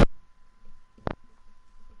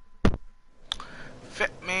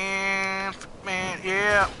 Fit man,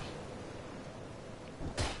 yeah.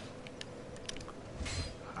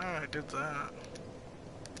 How did I did that?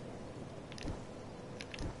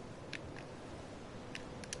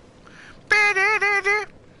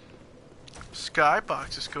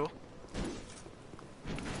 Skybox is cool.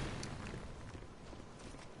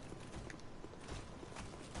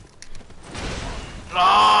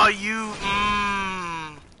 Oh, you.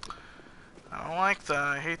 I don't like that.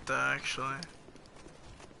 I hate that actually.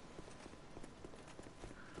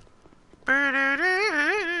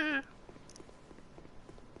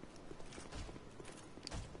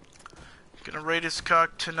 Gonna raid his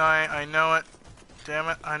cock tonight. I know it. Damn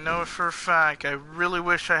it, I know it for a fact. I really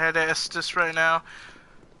wish I had Estus right now.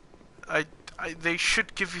 They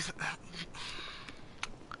should give you...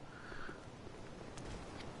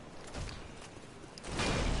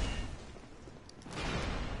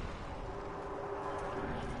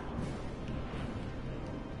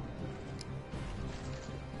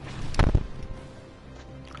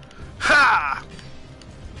 Ha!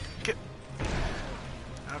 Get...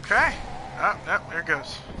 Okay. Oh, yep, there it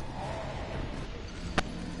goes.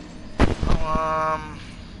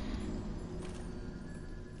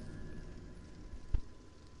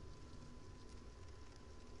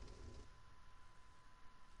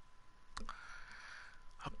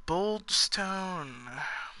 A bold stone.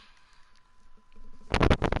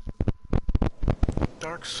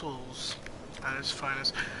 Dark Souls at its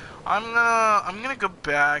finest. I'm gonna go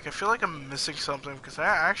back. I feel like I'm missing something because I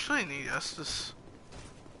actually need Estus.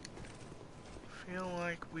 I feel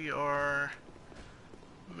like we are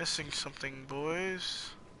missing something, boys.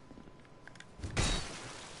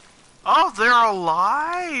 Oh, they're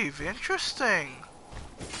alive! Interesting.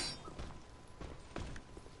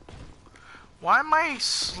 Why am I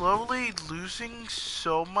slowly losing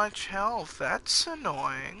so much health? That's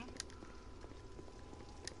annoying.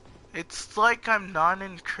 It's like I'm not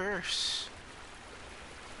in curse.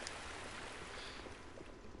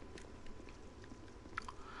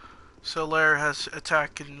 Solaire has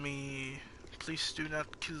attacked me. Please do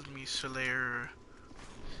not kill me, Solaire.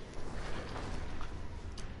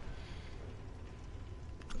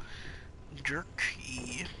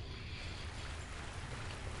 Jerky.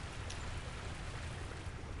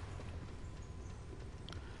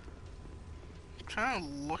 I'm trying to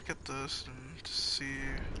look at this and to see.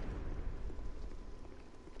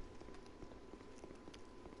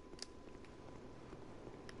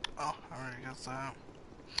 Oh, I already got that.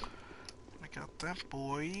 I got that,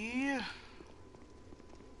 boy.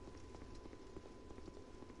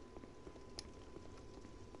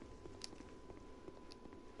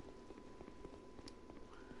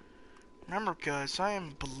 Remember guys, I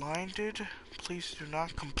am blinded. Please do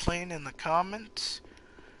not complain in the comments.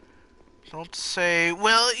 Don't say,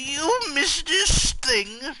 well, you missed this thing.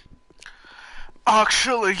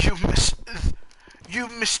 Actually, you missed you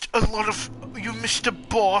missed a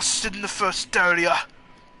boss in the first area.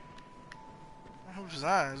 What was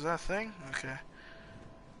that? Is that a thing? Okay.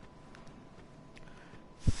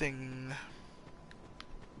 Thing.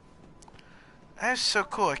 That is so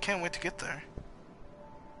cool. I can't wait to get there.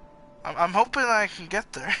 I'm hoping I can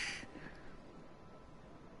get there.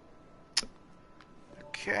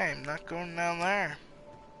 Okay, I'm not going down there.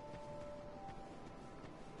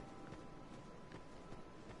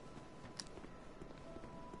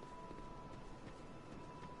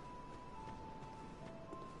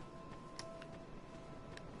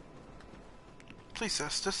 Please,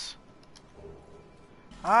 Estus.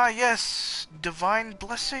 Ah, yes! Divine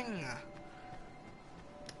Blessing!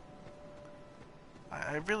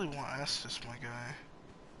 I really want Estus, my guy.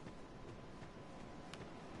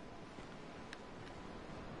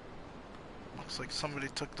 Looks like somebody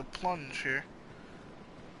took the plunge here.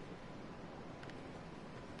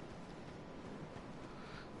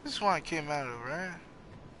 This is one I came out of, right?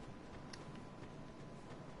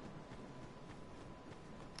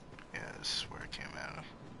 Yeah, this is where I came out of.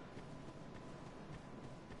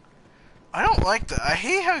 I don't like that. I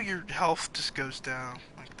hate how your health just goes down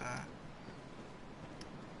like that.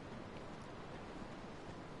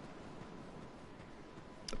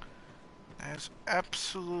 That is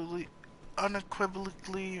absolutely,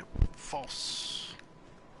 unequivocally false.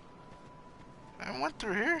 I went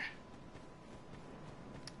through here.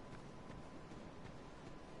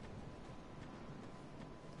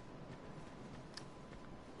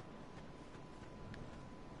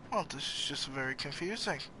 Well, this is just very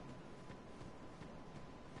confusing.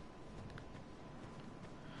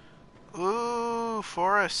 Ooh,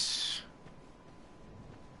 forest.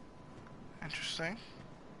 Interesting.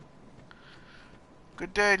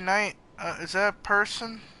 Good day, night. Is that a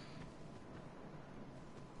person?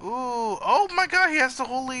 Ooh, oh my god, he has the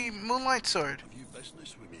holy moonlight sword. Have you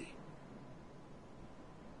business with me?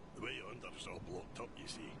 The way under's all blocked up, you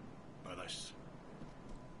see, by this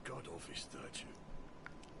god-awful statue.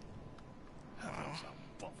 Heavens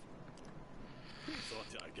above. Who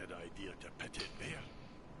thought it a good idea to pit it there?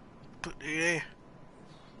 But yeah.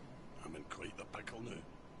 I'm in quite the pickle now.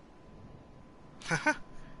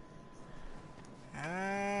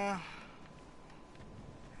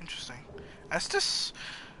 Interesting. Estus?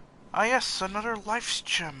 Ah yes, another life's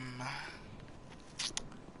gem.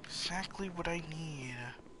 Exactly what I need.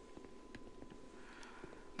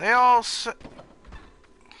 They all say...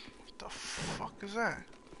 What the fuck is that?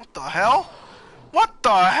 What the hell? What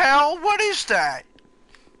the hell? What is that?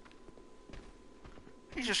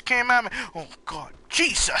 He just came at me. Oh god.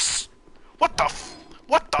 Jesus! What the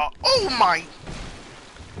what the... Oh my...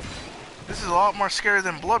 This is a lot more scary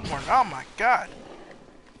than Bloodborne. Oh my god.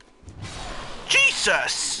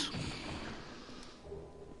 Jesus!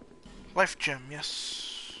 Life gem,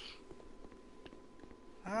 yes.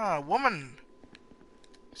 Ah, woman.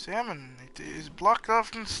 Salmon. It is blocked off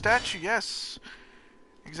from the statue, yes.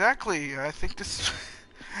 Exactly. I think this,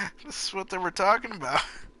 this is what they were talking about.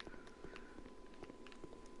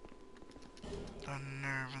 The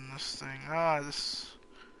nerve in this thing. Ah, this...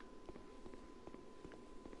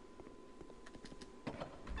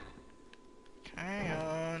 Okay,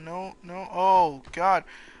 no, no. Oh, God.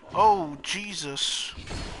 Oh, Jesus.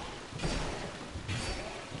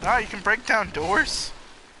 Ah, you can break down doors?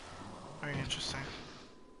 Very interesting.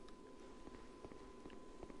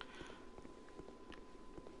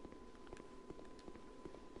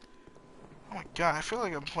 Oh my god, I feel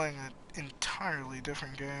like I'm playing an entirely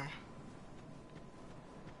different game.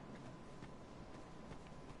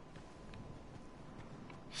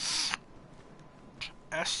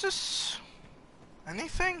 Estus?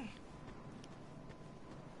 Anything?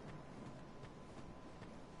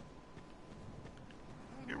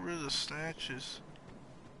 Get rid of the snatches.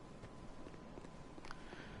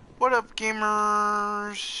 What up,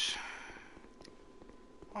 gamers?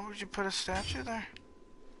 Why would you put a statue there?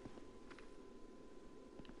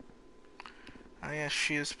 Ah yes,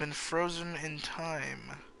 she has been frozen in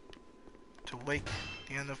time to wake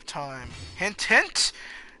the end of time. Hint, hint!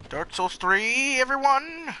 Dark Souls 3,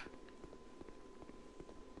 everyone!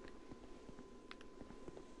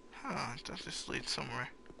 Huh, that just leads somewhere.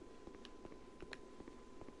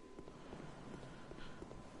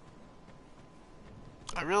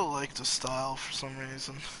 I really like the style for some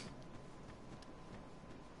reason.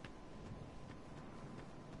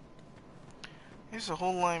 Here's a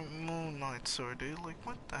whole moonlight sword, dude. Like,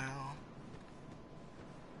 what the hell?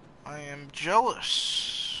 I am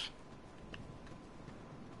jealous.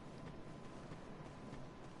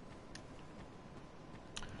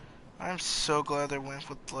 I'm so glad they went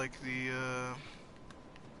with like the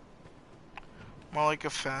more like a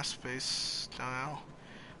fast-paced style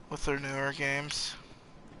with their newer games.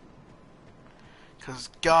 Cause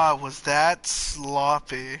God, was that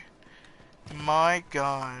sloppy. My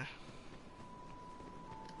God.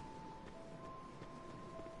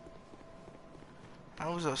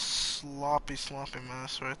 That was a sloppy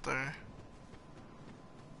mess right there.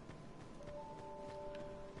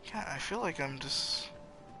 God, I feel like I'm just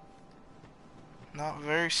not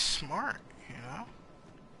very smart, you know?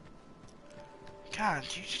 God,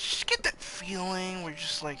 do you just get that feeling where you're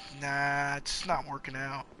just like, nah, it's not working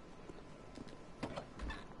out?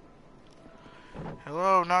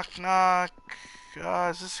 Hello, knock knock.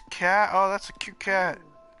 Is this a cat? Oh, that's a cute cat.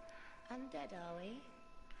 Undead, are we?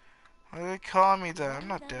 Why are they calling me that? I'm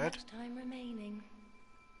not Not dead. much time remaining.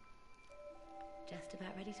 Just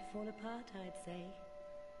about ready to fall apart, I'd say.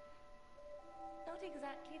 Not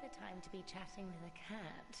exactly the time to be chatting with a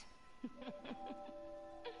cat.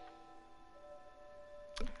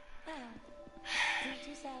 Suit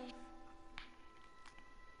yourself.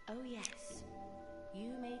 Oh yes, you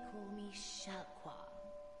may call me Shalqua.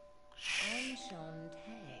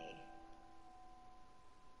 Enchanté.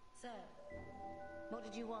 So, what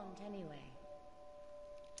did you want anyway?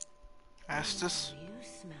 Estus? Oh, you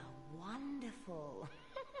smell wonderful.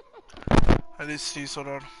 I did see, hold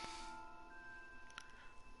on.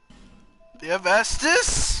 Do you have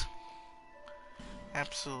Estus?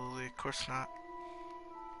 Absolutely, of course not.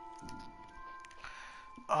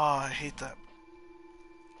 Oh, I hate that.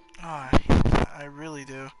 Oh, I hate that. I really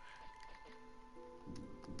do.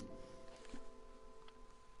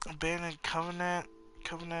 Abandoned Covenant.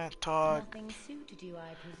 Covenant talk. Nothing suited you,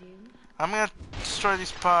 I presume. I'm gonna destroy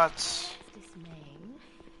these pots. Dismaying.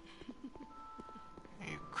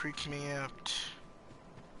 You creep me out.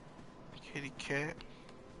 Kitty cat.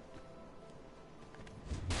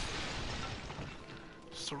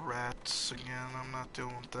 It's the rats again. I'm not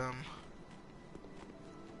dealing with them.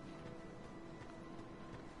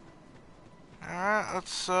 Alright,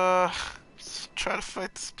 let's try to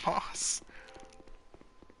fight this boss.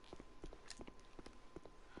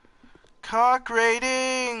 Cock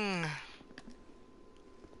rating!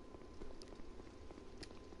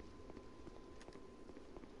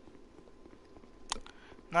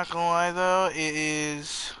 Not gonna lie though, it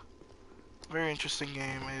is a very interesting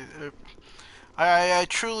game. I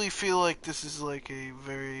truly feel like this is like a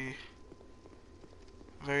very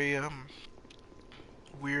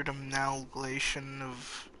weird amalgamation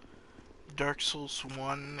of Dark Souls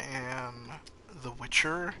 1 and The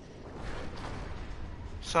Witcher.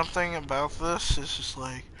 Something about this is just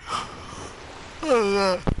like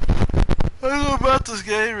I don't know about this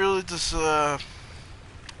game. Really just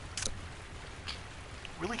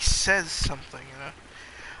really says something, you know.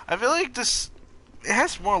 I feel like this, it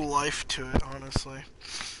has more life to it, honestly.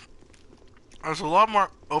 There's a lot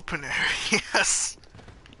more open areas.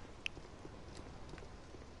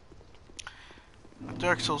 With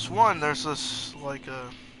Dark Souls 1, there's this like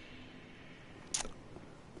a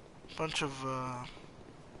bunch of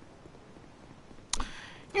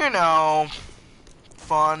you know,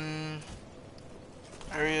 fun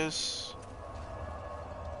areas.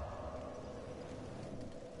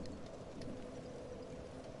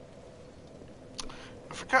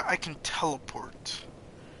 I forgot I can teleport.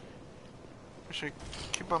 Which I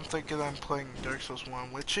keep on thinking I'm playing Dark Souls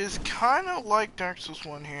 1, which is kind of like Dark Souls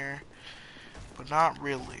 1 here, but not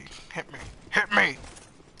really. Hit me. Hit me!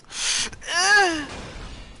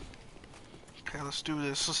 Okay, let's do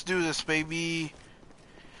this. Let's do this, baby.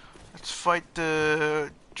 Let's fight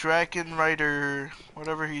the Dragon Rider,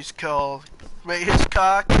 whatever he's called. Rate his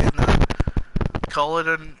cock and call it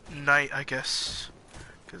a night, I guess.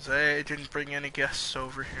 Because I didn't bring any guests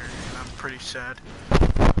over here, and I'm pretty sad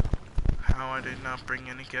how I did not bring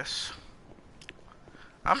any guests.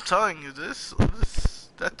 I'm telling you, that's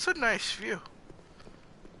a nice view.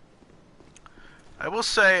 I will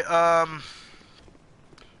say,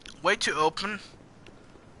 way too open.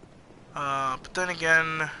 But then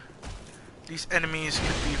again, these enemies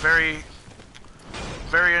could be very,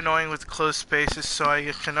 very annoying with closed spaces, so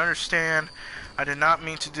I can understand. I did not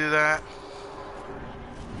mean to do that.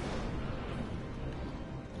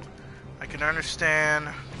 I can understand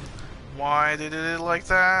why they did it like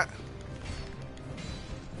that.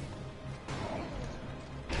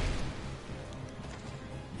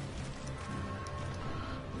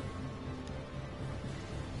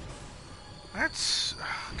 That's...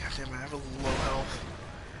 Oh, God damn it, I have a low health.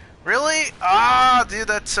 Really? Ah, dude,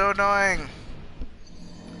 that's so annoying.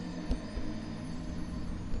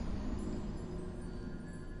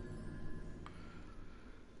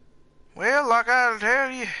 Well, like I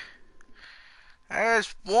tell you,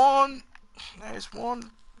 there's one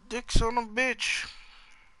dick son of a bitch.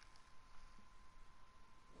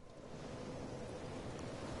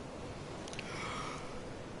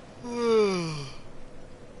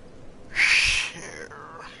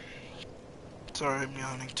 Sorry, I'm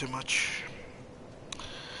yawning too much.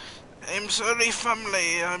 I'm sorry,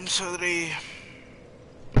 family. I'm sorry.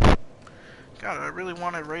 God, I really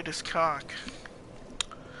want to rate his cock.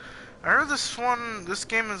 I heard this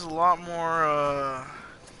game is a lot more,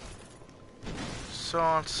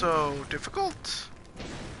 so difficult.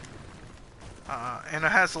 And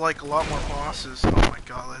it has, like, a lot more bosses. Oh my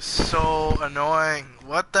god, that's so annoying.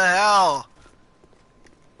 What the hell?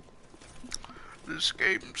 This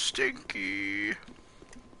game's stinky.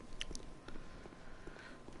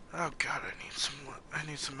 Oh god, I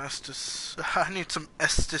need some Estus. I need some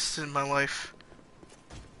Estus in my life.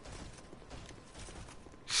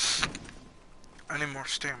 I need more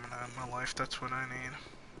stamina in my life, that's what I need.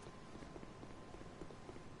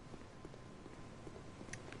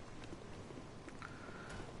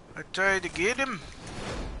 I tried to get him.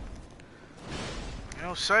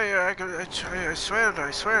 No, sire, I swear,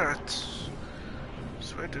 I swear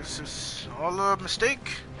this is all a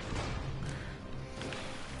mistake.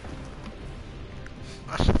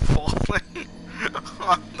 I'm falling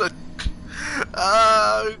on the...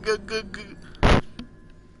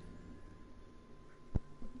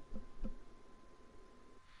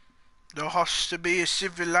 There has to be a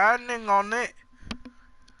civil landing on it.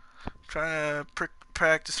 I'm trying to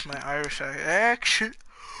practice my Irish accent.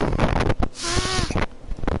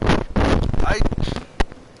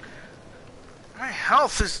 My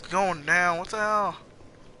health is going down. What the hell?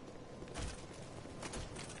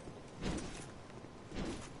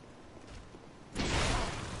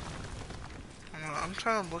 I'm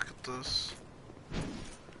trying to look at this.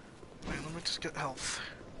 Wait, let me just get health.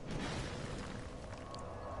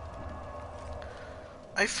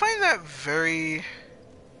 I find that very...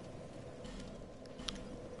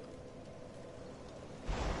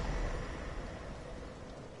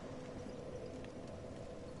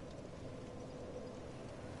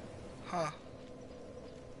 Huh.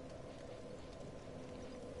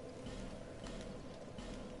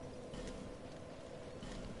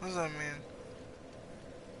 What does that mean?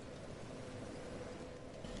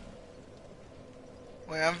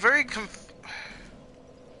 Wait, I'm very confused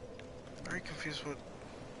what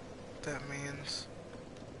that means.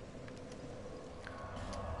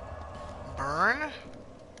 Burn?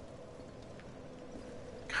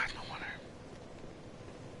 God, no wonder.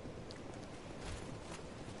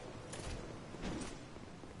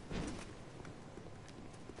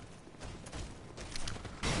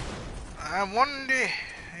 I wonder,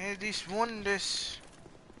 this wonders.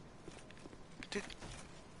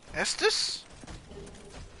 Estus?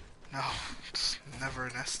 No, it's never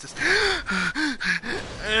an Estus.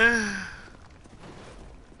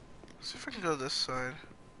 Let's see if I can go this side.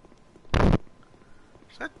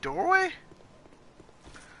 Is that doorway?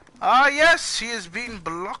 Ah, yes, he is being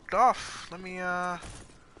blocked off. Let me,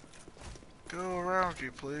 go around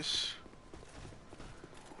you, please.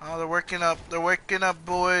 Oh, they're waking up. They're waking up,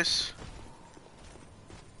 boys.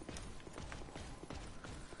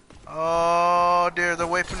 Oh, dear, they're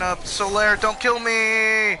waking up. Solaire, don't kill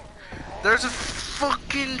me! There's a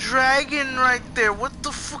fucking dragon right there. What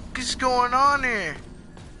the fuck is going on here?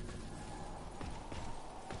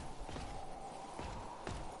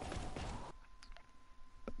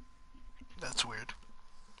 That's weird.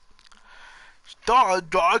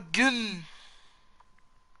 Dragon!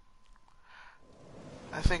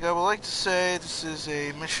 I think I would like to say this is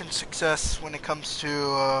a mission success when it comes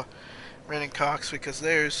to raiding cocks, because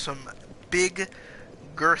there's some big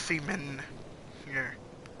girthy men here.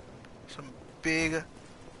 Some big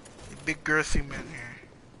girthy men here.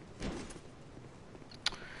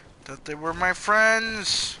 Thought they were my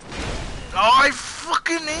friends. Oh, I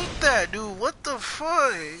fucking hate that, dude. What the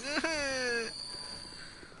fuck?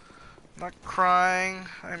 Not crying.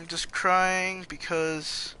 I'm just crying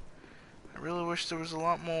because I really wish there was a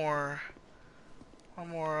lot more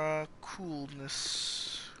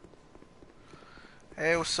coolness.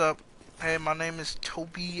 Hey, what's up? Hey, my name is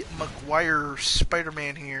Tobey Maguire,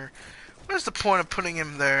 Spider-Man here. What is the point of putting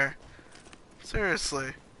him there?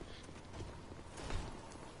 Seriously.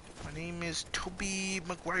 My name is Tobey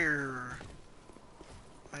Maguire.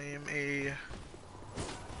 I am a...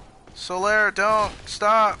 Solaire, don't!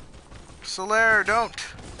 Stop! Solaire, don't!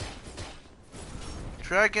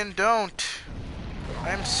 Dragon, don't!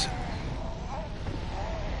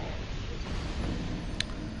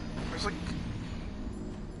 Where's like...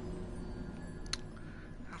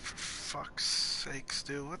 Oh, for Xbox,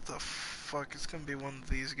 dude. What the fuck? It's gonna be one of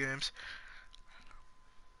these games.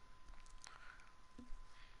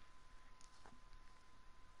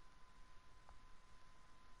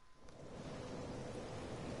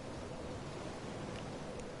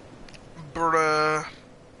 Bruh.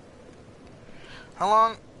 How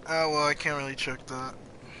long? Oh, well, I can't really check that.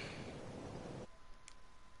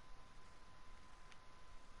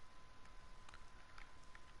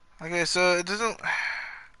 Okay, so it doesn't...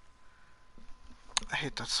 I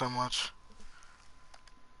hate that so much.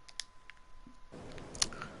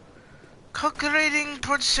 Cock rating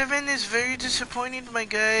part 7 is very disappointing, my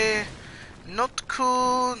guy. Not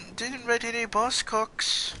cool. Didn't write any boss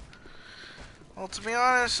cocks. Well, to be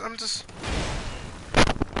honest, I'm just...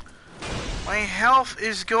 My health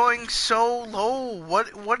is going so low.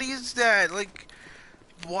 What is that? Like,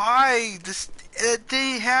 why? This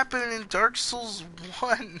didn't happen in Dark Souls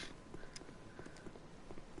 1.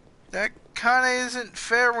 That kinda isn't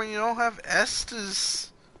fair when you don't have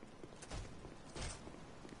Estus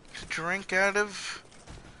to drink out of.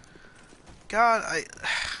 God,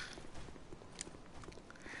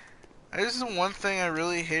 this is the one thing I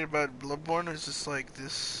really hate about Bloodborne is just like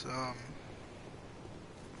this,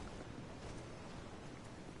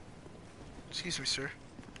 excuse me, sir.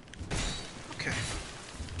 Okay.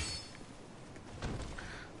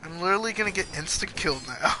 I'm literally gonna get instant killed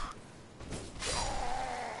now.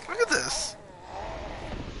 Look at this.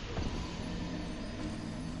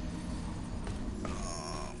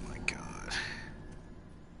 Oh my god.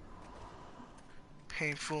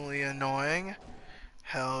 Painfully annoying.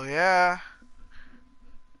 Hell yeah.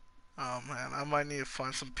 Oh man, I might need to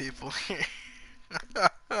find some people here.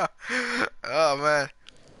 Oh man.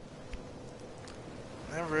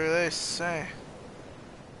 Never they say.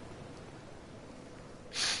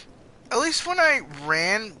 At least when I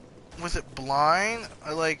ran with it blind,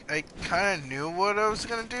 I kind of knew what I was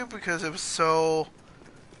gonna do because it was so,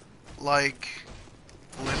 like,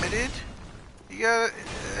 limited. I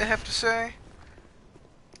have to say.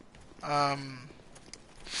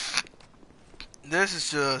 This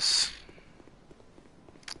is just,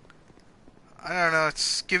 I don't know,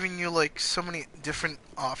 it's giving you like so many different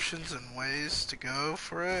options and ways to go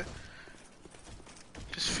for it.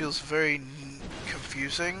 Just feels very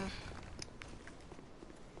confusing.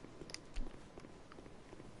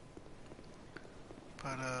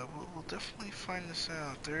 But we'll definitely find this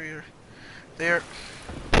out. There.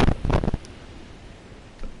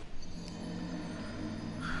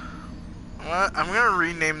 I'm gonna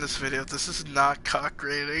rename this video. This is not cock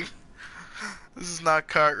rating. This is not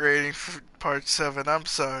cock rating for part 7. I'm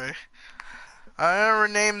sorry. I'm gonna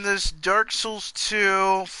rename this Dark Souls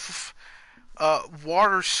 2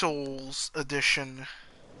 Water Souls Edition.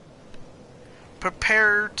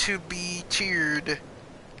 Prepare to be teared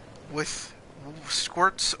with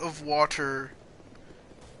squirts of water.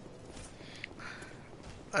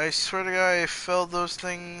 I swear to God, I felt those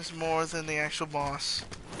things more than the actual boss.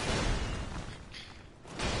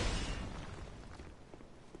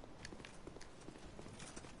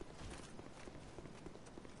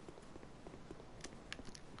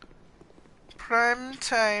 Prime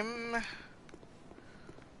time.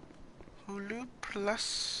 Hulu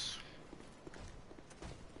Plus.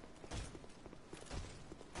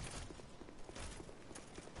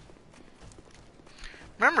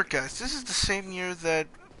 Remember, guys, this is the same year that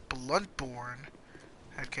Bloodborne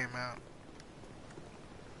had came out.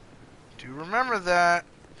 Do you remember that?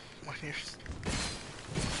 When you're...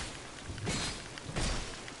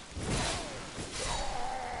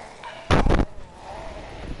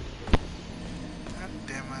 God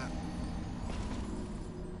damn it.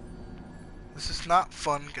 This is not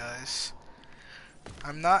fun, guys.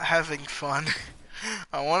 I'm not having fun.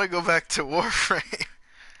 I want to go back to Warframe.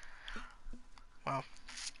 Wow.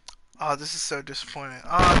 Oh, this is so disappointing.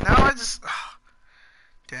 Oh, now I just... Oh,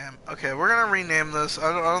 damn. Okay, we're gonna rename this.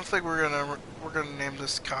 I don't think we're gonna name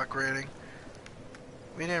this cock rating.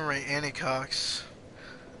 We didn't rate any cocks.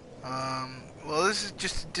 Well, this is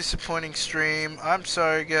just a disappointing stream. I'm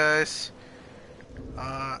sorry, guys.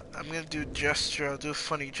 I'm gonna do a gesture. I'll do a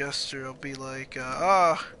funny gesture. I'll be like,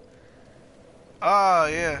 yeah.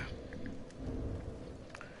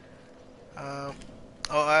 I'm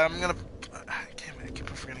gonna... Damn it, I keep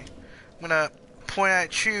on forgetting. I'm gonna point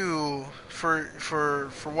at you for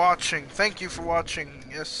watching. Thank you for watching.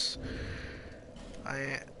 Yes.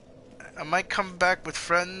 I might come back with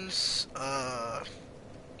friends.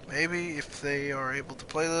 Maybe if they are able to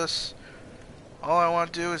play this. All I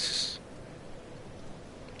want to do is just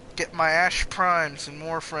get my Ash Primes in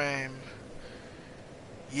Warframe.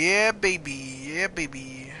 Yeah, baby. Yeah,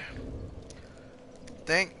 baby.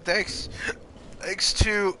 Thanks. Thanks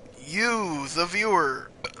to you, the viewer,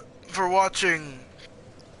 for watching.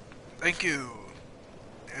 Thank you.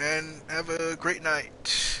 And have a great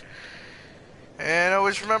night. And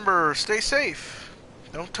always remember, stay safe.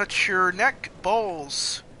 Don't touch your neck,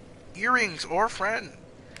 balls, earrings, or friend.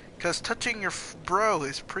 Because touching your bro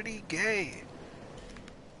is pretty gay.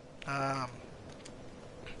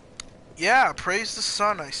 Yeah, praise the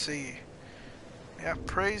sun, I see. Yeah,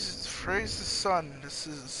 praise the sun. This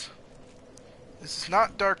is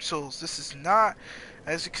not Dark Souls. This is not,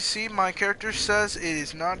 as you can see, my character says it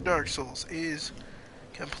is not Dark Souls. It is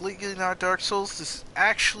completely not Dark Souls. This is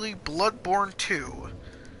actually Bloodborne 2.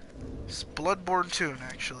 It's Bloodborne 2,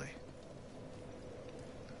 actually.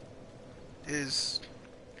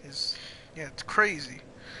 Yeah, it's crazy.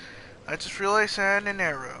 I just realized I had an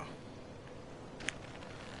arrow.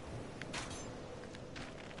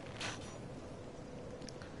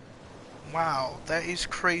 Wow, that is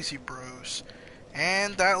crazy, bros.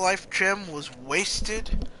 And that life gem was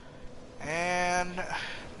wasted. And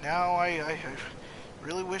now I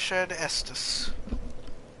really wish I had Estus.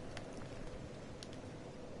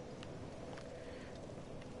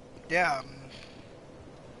 Yeah,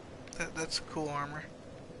 that's cool armor.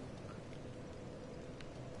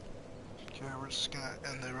 Okay, we're just gonna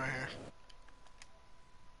end it right here.